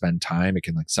way to spend time. It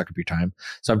can suck up your time.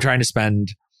 So I'm trying to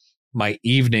spend my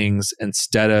evenings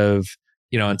instead of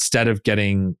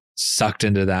getting sucked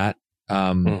into that.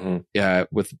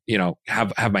 With,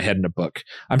 have my head in a book.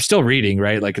 I'm still reading,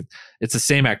 right? It's the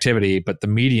same activity, but the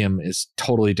medium is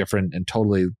totally different and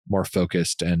totally more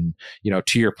focused. And,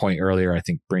 to your point earlier, I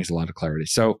think brings a lot of clarity.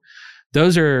 So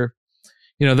those are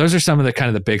some of the kind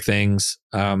of the big things,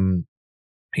 on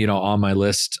my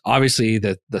list. Obviously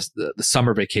the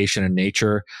summer vacation in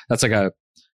nature, that's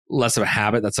less of a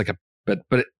habit. That's but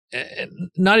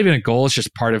not even a goal. It's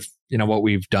just part of, what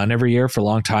we've done every year for a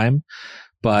long time.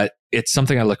 but it's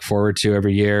something I look forward to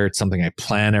every year. It's something I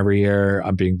plan every year.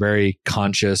 I'm being very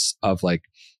conscious of like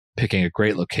picking a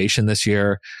great location this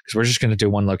year because we're just going to do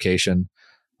one location.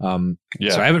 So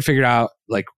I haven't figured out,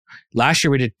 like, last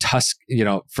year we did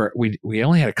we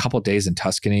only had a couple days in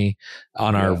Tuscany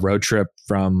on our road trip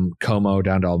from Como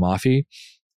down to Amalfi.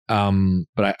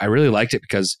 But I really liked it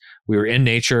because we were in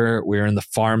nature. We were in the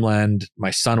farmland.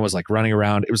 My son was like running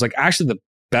around. It was like actually the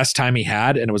best time he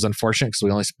had. And it was unfortunate because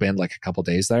we only spent like a couple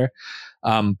days there.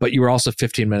 But you were also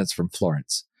 15 minutes from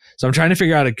Florence. So I'm trying to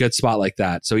figure out a good spot like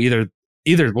that. So either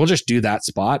we'll just do that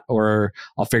spot or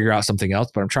I'll figure out something else.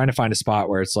 But I'm trying to find a spot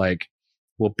where it's like,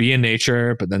 we'll be in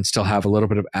nature, but then still have a little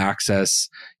bit of access,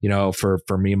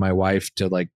 for me and my wife to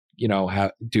like,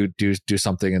 do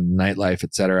something in nightlife,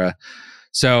 etc.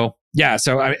 So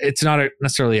it's not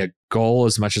necessarily a goal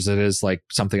as much as it is like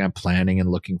something I'm planning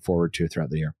and looking forward to throughout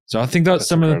the year. So I think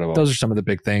those are some of the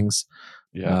big things.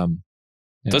 Yeah.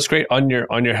 That's great. On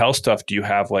your health stuff, do you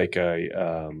have like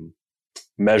a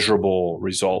measurable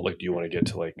result? Like, do you want to get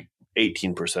to like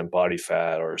 18% body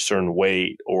fat or a certain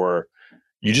weight, or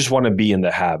you just want to be in the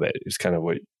habit is kind of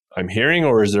what I'm hearing?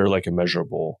 Or is there like a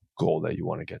measurable goal that you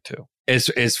want to get to?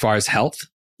 As far as health?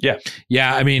 Yeah.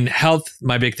 Yeah. I mean, health,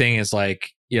 my big thing is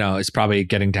like, it's probably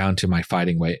getting down to my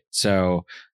fighting weight. So,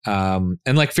 and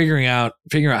like figuring out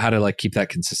how to like keep that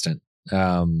consistent.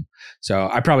 So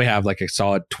I probably have like a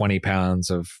solid 20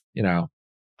 pounds of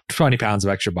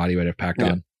extra body weight I've packed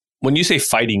on. When you say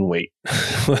fighting weight,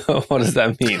 what does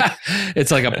that mean?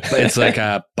 It's like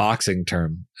a boxing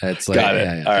term. It's like, got it.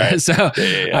 Yeah. All right. So,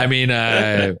 I mean,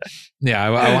 I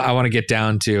want to get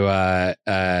down to,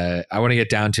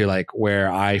 like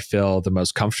where I feel the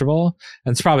most comfortable.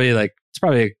 And it's probably a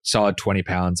solid 20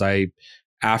 pounds.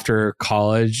 After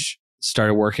college,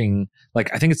 started working,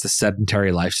 like, I think it's the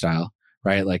sedentary lifestyle,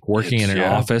 right? Like working in an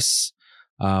office.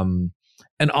 And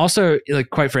also,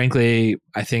 like, quite frankly,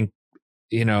 I think,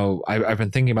 I've been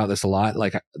thinking about this a lot.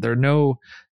 Like I don't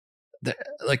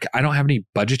have any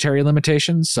budgetary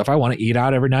limitations. So if I want to eat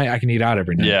out every night, I can eat out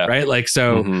every night. Yeah. Right. Like,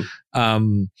 so,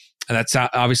 and that's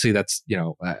obviously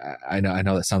I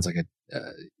know that sounds like a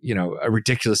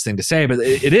ridiculous thing to say, but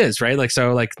it is, right? Like,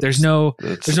 so like, there's no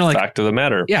like fact of the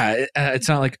matter. Yeah. It's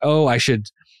not like, oh, I should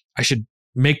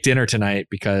make dinner tonight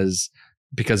because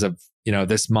of,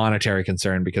 this monetary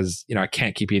concern, because, I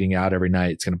can't keep eating out every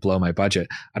night. It's going to blow my budget.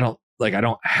 I don't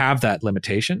have that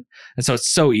limitation. And so it's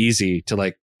so easy to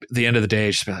like, at the end of the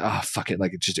day, just be like, oh, fuck it.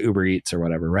 Like it's just Uber Eats or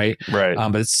whatever. Right. Right.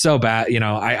 But it's so bad.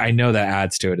 I know that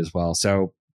adds to it as well.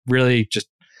 So really just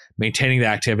maintaining the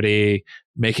activity,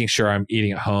 making sure I'm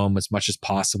eating at home as much as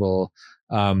possible.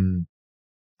 And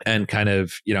kind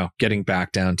of, getting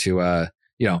back down to, what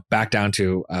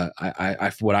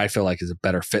I feel like is a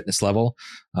better fitness level.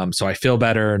 So I feel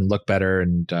better and look better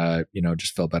and,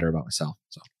 just feel better about myself.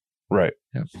 So. Right.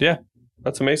 Yeah.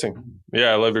 That's amazing.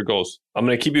 Yeah. I love your goals. I'm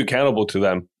going to keep you accountable to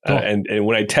them. Cool. And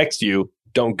when I text you,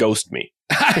 don't ghost me.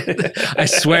 I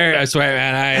swear,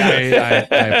 man.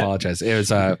 I apologize. It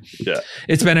was,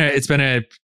 it's been a,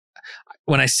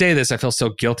 when I say this, I feel so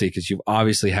guilty because you've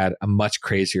obviously had a much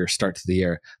crazier start to the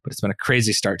year, but it's been a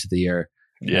crazy start to the year.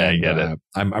 Yeah, I get it.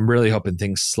 I'm really hoping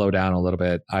things slow down a little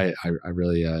bit. I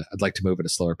really, I'd like to move at a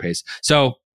slower pace.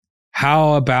 So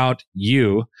how about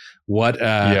you? What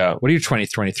are your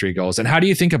 2023 goals, and how do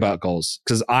you think about goals?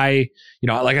 Because like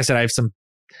I said, I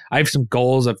have some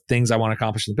goals of things I want to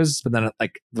accomplish in the business, but then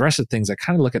like the rest of the things, I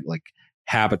kind of look at like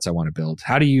habits I want to build.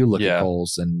 How do you look at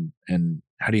goals, and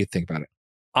how do you think about it?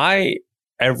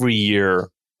 Every year,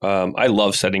 I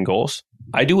love setting goals.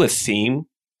 I do a theme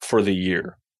for the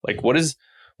year. Like what is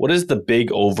the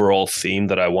big overall theme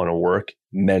that I want to work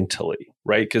mentally,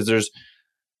 right? Because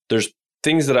there's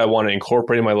things that I want to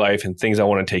incorporate in my life and things I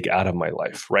want to take out of my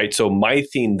life, right? So my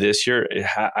theme this year,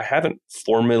 I haven't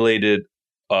formulated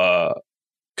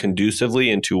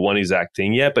conducively into one exact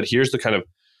thing yet, but here's the kind of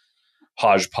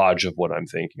hodgepodge of what I'm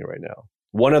thinking right now.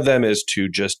 One of them is to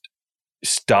just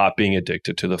stop being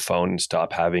addicted to the phone and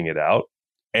stop having it out.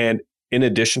 And in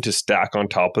addition, to stack on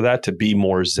top of that, to be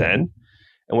more zen.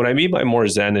 And what I mean by more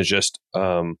zen is just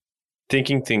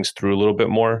thinking things through a little bit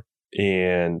more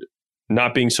and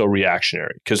not being so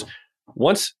reactionary. Because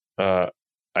once I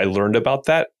learned about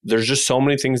that, there's just so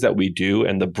many things that we do,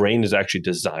 and the brain is actually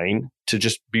designed to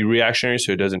just be reactionary,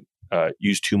 so it doesn't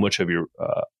use too much of your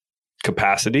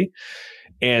capacity.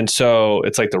 And so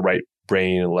it's like the right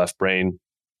brain and left brain.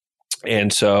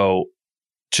 And so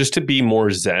just to be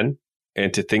more zen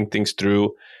and to think things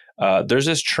through, there's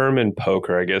this term in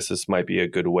poker, I guess this might be a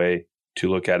good way to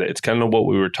look at it. It's kind of what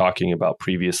we were talking about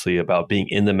previously about being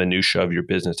in the minutia of your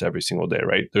business every single day,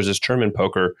 right? There's this term in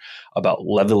poker about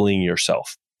leveling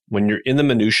yourself. When you're in the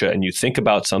minutia and you think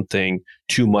about something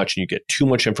too much and you get too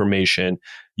much information,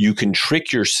 you can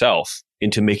trick yourself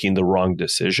into making the wrong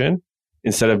decision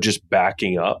instead of just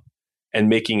backing up and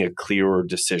making a clearer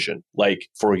decision. Like,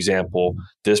 for example,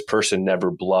 this person never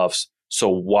bluffs. So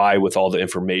why, with all the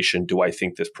information, do I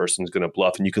think this person's going to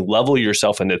bluff? And you can level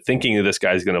yourself into thinking that this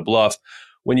guy's going to bluff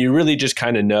when you really just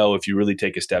kind of know, if you really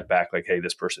take a step back, like, hey,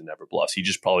 this person never bluffs. He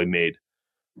just probably made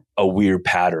a weird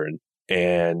pattern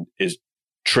and is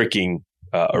tricking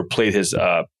or played his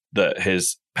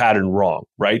pattern wrong,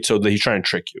 right? So that he's trying to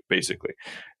trick you, basically.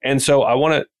 And so I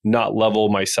want to not level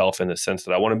myself in the sense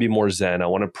that I want to be more zen. I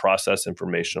want to process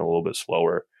information a little bit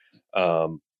slower,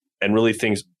 and really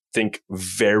think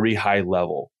very high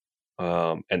level,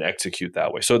 and execute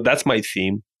that way. So that's my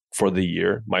theme for the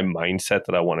year, my mindset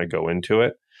that I want to go into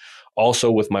it.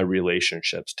 Also with my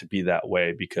relationships, to be that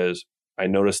way, because I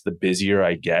notice the busier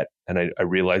I get, and I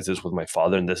realized this with my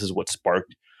father, and this is what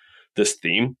sparked this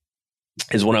theme,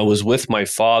 is when I was with my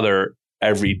father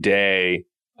every day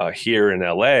here in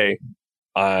LA,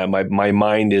 my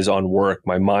mind is on work.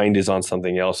 My mind is on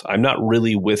something else. I'm not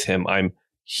really with him. I'm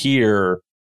here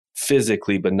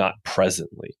physically, but not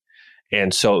presently.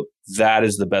 And so that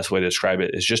is the best way to describe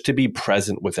it, is just to be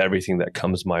present with everything that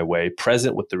comes my way,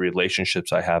 present with the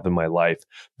relationships I have in my life,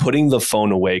 putting the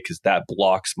phone away because that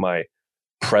blocks my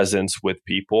presence with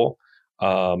people.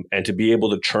 And to be able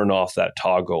to turn off that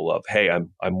toggle of, hey,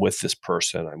 I'm with this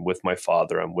person, I'm with my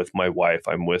father, I'm with my wife,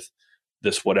 I'm with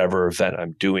this whatever event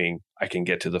I'm doing. I can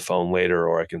get to the phone later,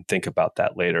 or I can think about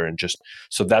that later. And just,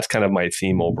 so that's kind of my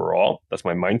theme overall. That's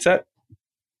my mindset.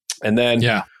 And then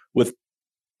with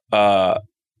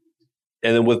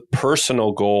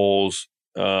personal goals,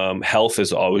 health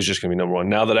is always just going to be number one.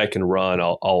 Now that I can run,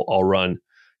 I'll run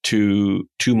 2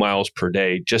 miles per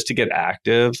day just to get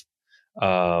active.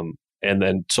 And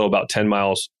then, so about 10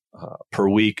 miles per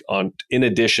week in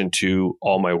addition to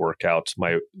all my workouts,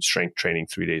 my strength training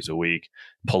 3 days a week,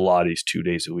 Pilates 2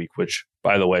 days a week, which,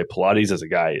 by the way, Pilates as a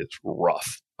guy is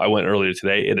rough. I went earlier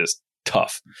today. It is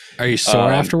tough. Are you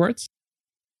sore afterwards?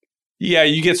 Yeah,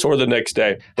 you get sore the next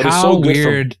day. But how it's so good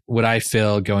weird would I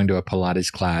feel going to a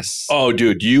Pilates class? Oh,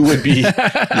 dude, you would be,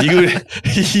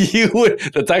 you would,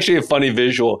 that's actually a funny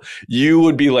visual. You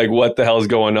would be like, what the hell is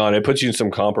going on? It puts you in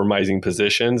some compromising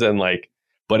positions and like,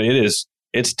 but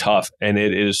it's tough, and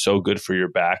it is so good for your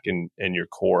back and your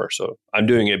core. So I'm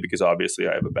doing it because obviously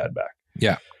I have a bad back.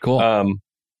 Yeah, cool.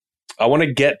 I want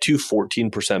to get to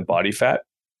 14% body fat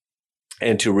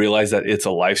and to realize that it's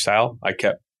a lifestyle. I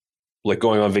kept like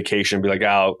going on vacation and be like,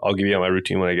 I'll give you my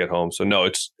routine when I get home. So no,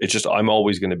 it's just, I'm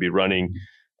always going to be running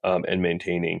and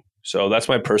maintaining. So that's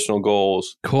my personal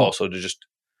goals. Cool. Also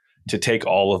to take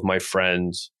all of my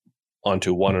friends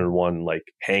onto one-on-one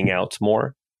like hangouts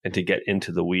more and to get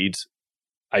into the weeds.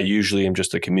 I usually am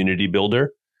just a community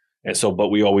builder. And so, but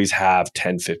we always have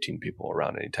 10, 15 people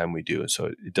around anytime we do. And so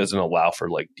it doesn't allow for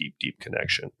like deep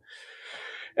connection.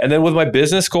 And then with my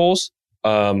business goals,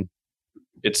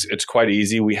 it's quite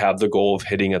easy. We have the goal of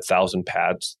hitting 1,000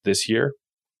 pads this year.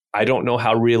 I don't know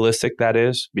how realistic that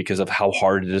is because of how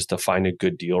hard it is to find a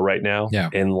good deal right now. Yeah.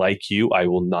 And like you, I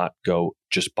will not go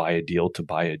just buy a deal to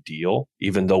buy a deal,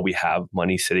 even though we have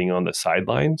money sitting on the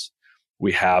sidelines.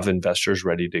 We have investors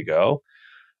ready to go,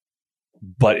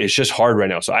 but it's just hard right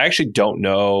now. So I actually don't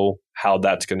know how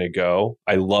that's going to go.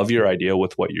 I love your idea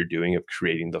with what you're doing of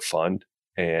creating the fund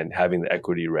and having the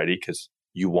equity ready because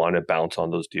you want to bounce on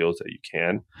those deals that you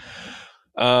can.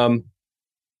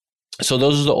 So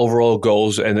those are the overall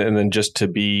goals. And then just to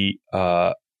be,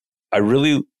 I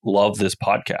really love this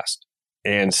podcast.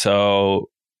 And so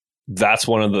that's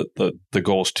one of the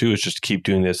goals too, is just keep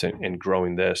doing this and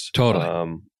growing this.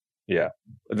 Totally. Yeah.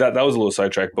 That was a little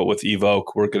sidetrack, but with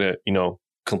Evoke, we're going to,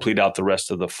 complete out the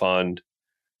rest of the fund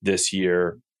this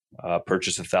year,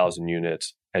 purchase 1,000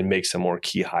 units and make some more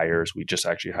key hires. We just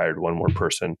actually hired one more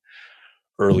person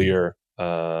earlier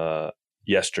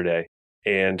yesterday.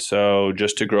 And so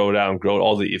just to grow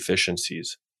all the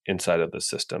efficiencies inside of the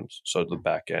systems. So the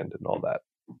back end and all that.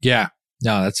 Yeah.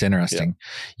 No, that's interesting.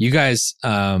 Yeah.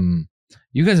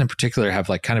 You guys in particular have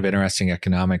like kind of interesting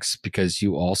economics because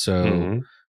you also,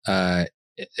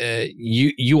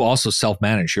 you also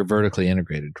self-manage. You're vertically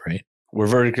integrated, right? We're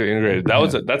vertically integrated.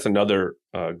 That's another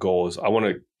goal is I want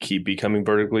to keep becoming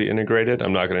vertically integrated.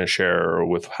 I'm not going to share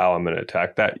with how I'm going to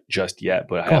attack that just yet,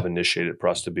 but I have initiated for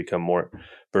us to become more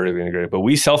vertically integrated. But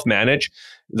we self-manage.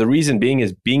 The reason being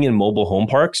is being in mobile home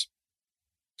parks,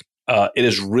 it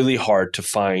is really hard to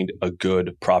find a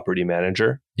good property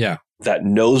manager. Yeah. that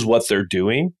knows what they're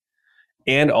doing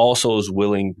and also is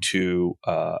willing to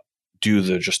do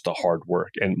the hard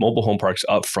work. And mobile home parks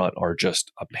up front are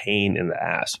just a pain in the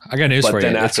ass. I got news for you.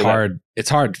 It's hard.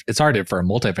 It's hard for a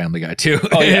multifamily guy too.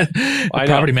 Oh yeah,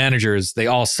 property managers, they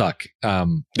all suck.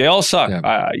 They all suck.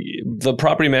 Yeah. The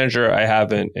property manager I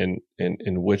have in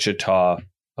Wichita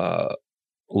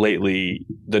lately,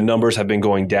 the numbers have been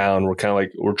going down. We're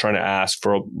trying to ask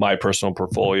for my personal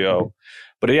portfolio,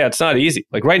 but yeah, it's not easy.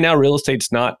 Like right now, real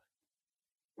estate's not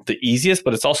the easiest,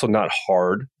 but it's also not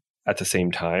hard at the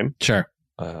same time. Sure.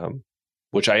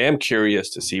 Which I am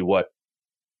curious to see what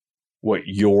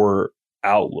your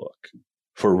outlook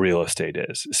for real estate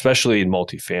is, especially in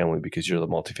multifamily, because you're the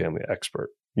multifamily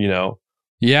expert, you know?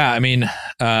 Yeah. I mean,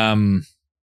 I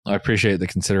appreciate the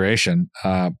consideration.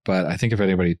 But I think if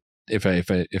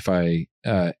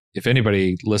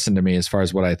anybody listened to me as far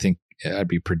as what I think I'd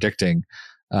be predicting,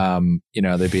 they'd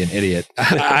be an idiot.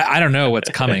 I don't know what's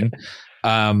coming.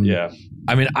 Yeah.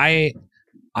 I mean,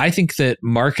 I think that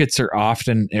markets are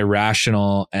often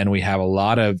irrational and we have a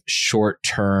lot of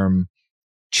short-term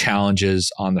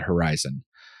challenges on the horizon.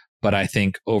 But I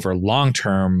think over the long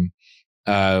term,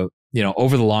 the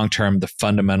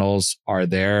fundamentals are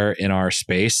there in our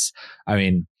space. I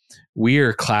mean, we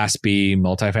are Class B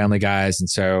multifamily guys. And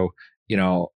so,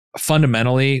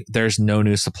 fundamentally, there's no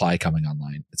new supply coming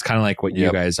online. It's kind of like what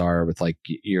you guys are with like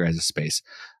your guys' space.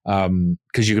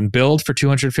 Because you can build for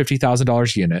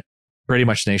 $250,000 a unit, pretty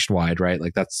much nationwide, right?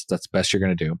 Like that's best you're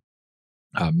going to do.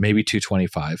 Maybe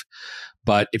 225.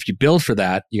 But if you build for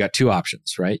that, you got two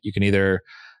options, right? You can either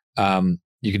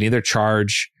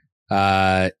charge,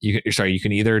 you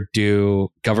can either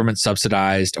do government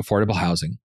subsidized affordable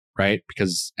housing, right?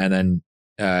 And then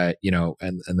you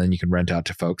can rent out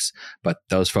to folks, but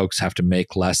those folks have to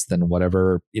make less than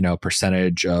whatever,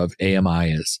 percentage of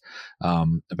AMI is,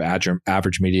 of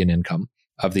average median income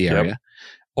of the area. Yep.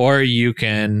 Or you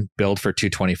can build for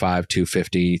 $225,000,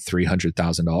 $250,000,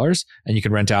 $300,000, and you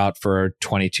can rent out for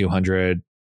 $2,200,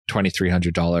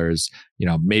 $2,300,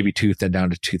 maybe down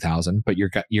to $2,000. But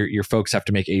your folks have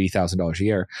to make $80,000 a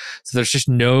year. So there's just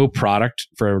no product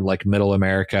for like middle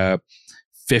America,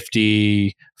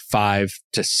 55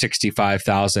 to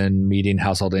 65,000 median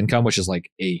household income, which is like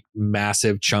a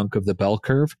massive chunk of the bell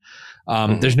curve.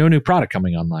 There's no new product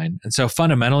coming online, and so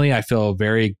fundamentally, I feel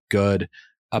very good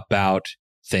about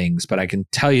things, but I can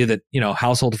tell you that,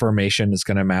 household formation is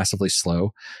going to massively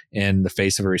slow in the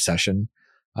face of a recession.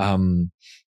 I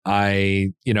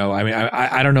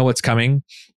don't know what's coming,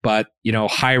 but,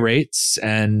 high rates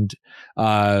and,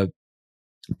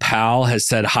 Powell has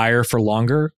said higher for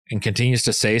longer and continues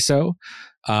to say so,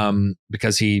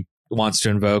 because he wants to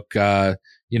invoke,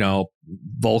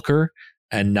 Volcker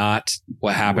and not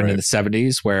what happened in the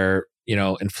 70s where,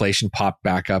 inflation popped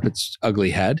back up its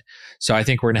ugly head. So I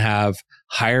think we're going to have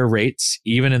higher rates,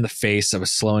 even in the face of a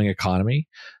slowing economy.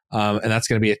 And that's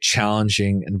going to be a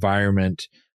challenging environment,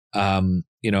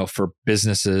 for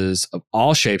businesses of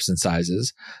all shapes and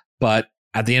sizes. But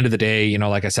at the end of the day,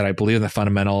 like I said, I believe in the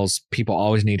fundamentals. People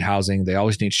always need housing. They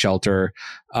always need shelter.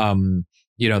 The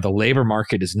labor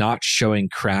market is not showing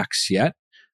cracks yet.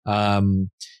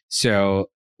 So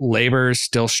labor is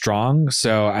still strong.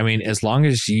 So, I mean, as long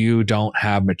as you don't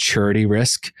have maturity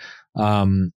risk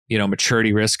or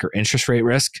interest rate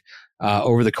risk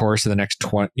over the course of the next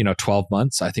 12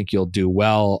 months, I think you'll do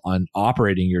well on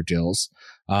operating your deals.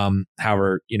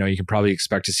 However, you can probably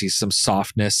expect to see some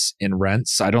softness in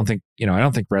rents. I don't think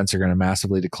rents are going to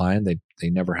massively decline. They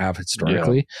never have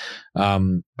historically. Yeah.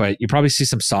 But you probably see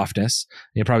some softness.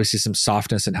 You probably see some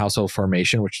softness in household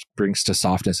formation, which brings to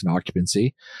softness in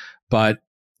occupancy. But,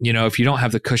 if you don't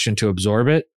have the cushion to absorb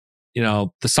it,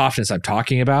 the softness I'm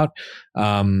talking about,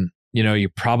 you're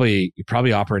probably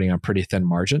operating on pretty thin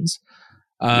margins.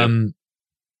 And,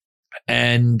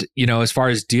 as far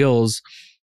as deals,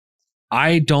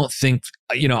 I don't think,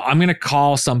 I'm going to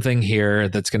call something here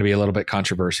that's going to be a little bit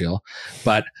controversial,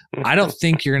 but I don't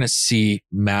think you're going to see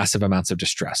massive amounts of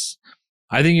distress.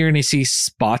 I think you're going to see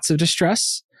spots of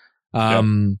distress.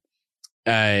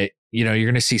 You're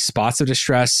going to see spots of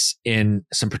distress in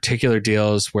some particular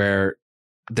deals where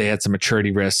they had some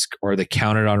maturity risk, or they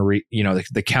counted on,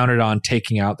 they counted on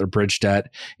taking out their bridge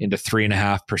debt into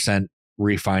 3.5%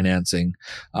 refinancing.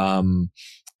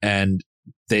 And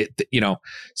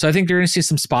so I think you're going to see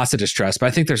some spots of distress, but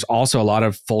I think there's also a lot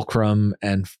of fulcrum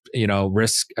and,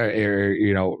 risk,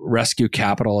 rescue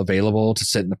capital available to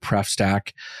sit in the pref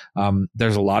stack.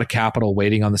 There's a lot of capital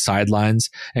waiting on the sidelines.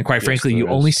 And quite frankly, you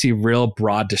only see real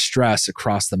broad distress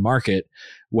across the market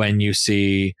when you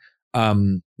see,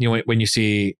 when you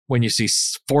see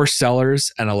forced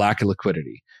sellers and a lack of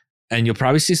liquidity. and you'll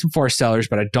probably see some forced sellers,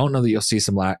 but I don't know that you'll see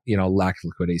some lack of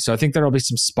liquidity. So I think there'll be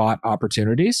some spot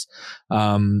opportunities,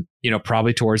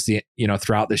 probably towards the,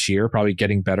 throughout this year, probably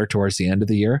getting better towards the end of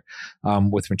the year,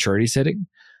 with maturities hitting.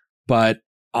 But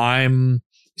I'm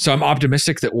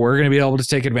optimistic that we're going to be able to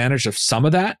take advantage of some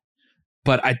of that.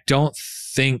 But I don't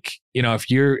think, if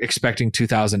you're expecting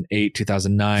 2008,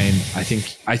 2009, I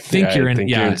think you're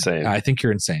insane. I think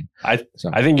you're insane. I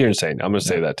think you're insane. I'm going to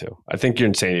say that too. I think you're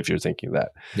insane if you're thinking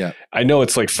that. Yeah. I know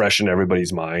it's like fresh in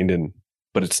everybody's mind,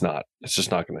 but it's not. It's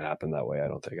just not going to happen that way, I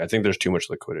don't think. I think there's too much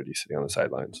liquidity sitting on the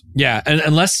sidelines. Yeah, and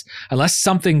unless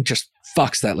something just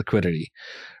fucks that liquidity,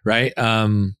 right?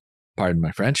 Pardon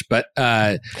my French, but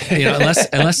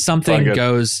unless something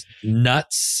goes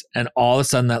nuts and all of a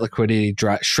sudden that liquidity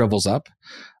shrivels up,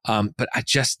 but I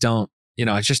just don't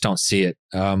see it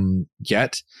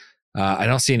yet. I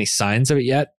don't see any signs of it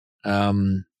yet.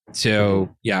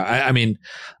 So yeah,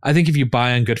 I think if you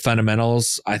buy on good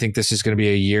fundamentals, I think this is going to be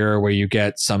a year where you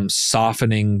get some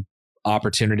softening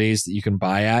opportunities that you can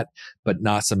buy at, but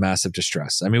not some massive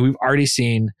distress. I mean, we've already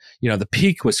seen, the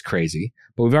peak was crazy,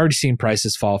 but we've already seen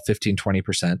prices fall 15,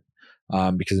 20%,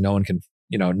 because no one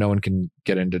can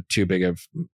get into too big of,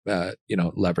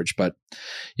 leverage. But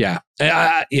yeah,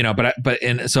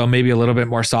 so maybe a little bit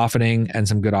more softening and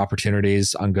some good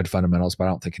opportunities on good fundamentals, but I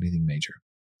don't think anything major.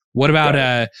 What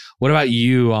about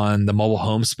you on the mobile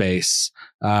home space?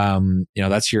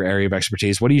 That's your area of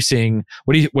expertise. What are you seeing?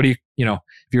 What do you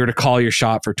if you were to call your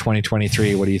shot for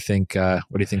 2023, what do you think is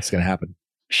going to happen?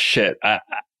 Shit.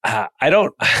 I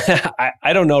don't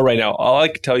I don't know right now. All I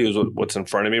can tell you is what's in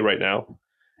front of me right now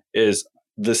is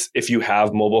this. If you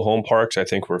have mobile home parks, I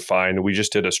think we're fine. We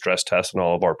just did a stress test on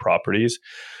all of our properties.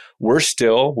 This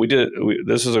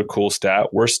is a cool stat.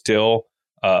 We're still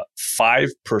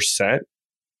 5%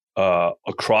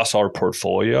 across our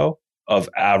portfolio of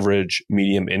average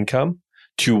medium income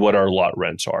to what our lot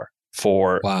rents are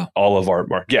for all of our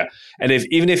market. Yeah. And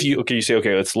even if you say,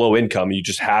 okay, it's low income, you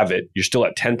just have it, you're still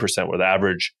at 10% where the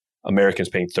average American's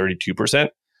paying 32%.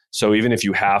 So even if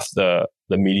you have the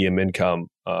medium income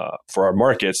for our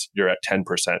markets, you're at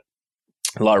 10%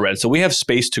 lot rent. So we have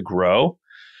space to grow.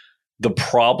 The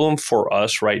problem for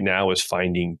us right now is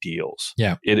finding deals.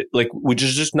 Yeah. Which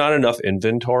is just not enough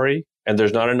inventory, and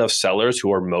there's not enough sellers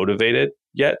who are motivated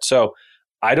yet. So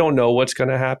I don't know what's going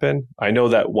to happen. I know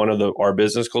that one of our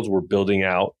business goals, we're building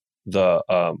out the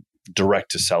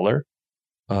direct to seller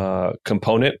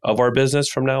component of our business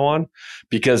from now on,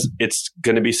 because it's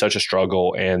going to be such a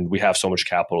struggle and we have so much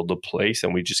capital to place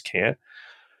and we just can't.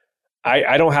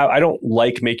 I don't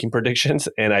like making predictions,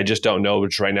 and I just don't know,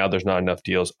 which right now there's not enough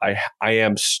deals. I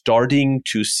am starting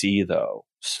to see, though,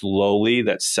 slowly,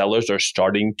 that sellers are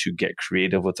starting to get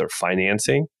creative with their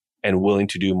financing and willing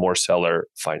to do more seller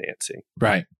financing.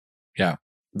 Right. Yeah.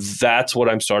 That's what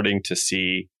I'm starting to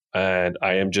see. And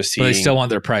I am just seeing. But they still want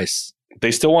their price.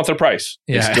 They still want their price.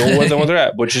 Yeah. They still want them where they're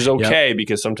at, which is okay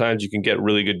because sometimes you can get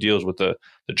really good deals with the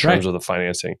terms of the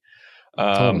financing.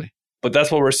 Totally. But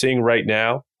that's what we're seeing right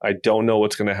now. I don't know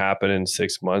what's going to happen in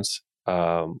 6 months.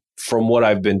 From what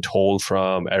I've been told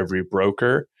from every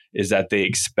broker is that they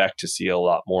expect to see a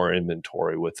lot more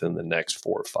inventory within the next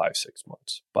 4, 5, 6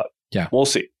 months. But yeah, we'll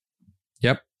see.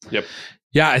 Yep.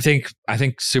 Yeah, I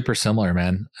think super similar,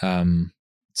 man.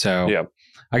 So yeah,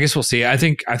 I guess we'll see. I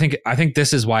think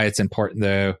this is why it's important,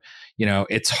 though.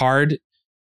 It's hard.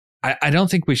 I don't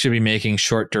think we should be making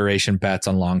short duration bets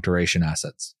on long duration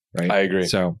assets. Right. I agree.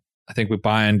 So I think we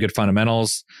buy in good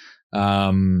fundamentals,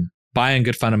 hold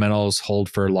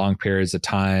for long periods of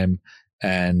time,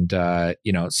 and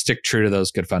stick true to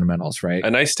those good fundamentals, right?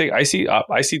 And I see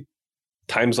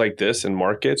times like this in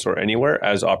markets or anywhere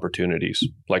as opportunities.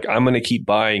 Like, I'm going to keep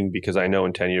buying because I know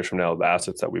in 10 years from now, the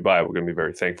assets that we buy, we're going to be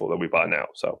very thankful that we bought now.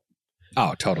 So.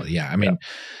 Oh, totally. Yeah. I mean,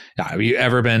 have you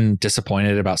ever been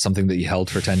disappointed about something that you held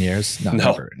for 10 years? No.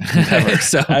 Never.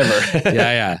 So, ever.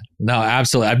 Yeah. No,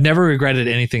 absolutely. I've never regretted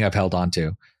anything I've held on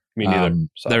to. Me neither.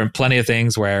 There have been plenty of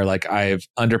things where I've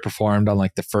underperformed on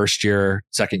the first year,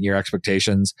 second year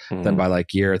expectations. Mm-hmm. Then by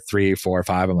year 3, 4,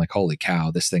 5, I'm like, holy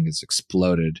cow, this thing has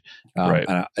exploded. Right.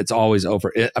 And it's always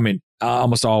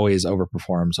almost always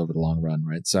overperforms over the long run.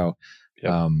 Right. So,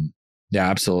 yeah,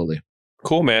 absolutely.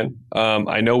 Cool, man.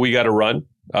 I know we got to run.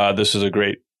 This is a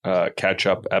great catch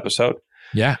up episode.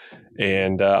 Yeah.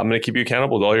 And I'm going to keep you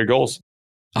accountable to all your goals.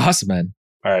 Awesome, man.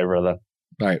 All right, brother.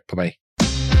 All right. Bye-bye.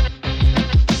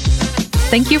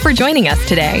 Thank you for joining us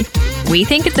today. We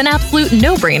think it's an absolute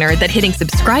no-brainer that hitting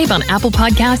subscribe on Apple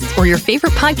Podcasts or your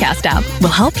favorite podcast app will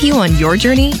help you on your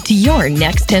journey to your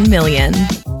next 10 million.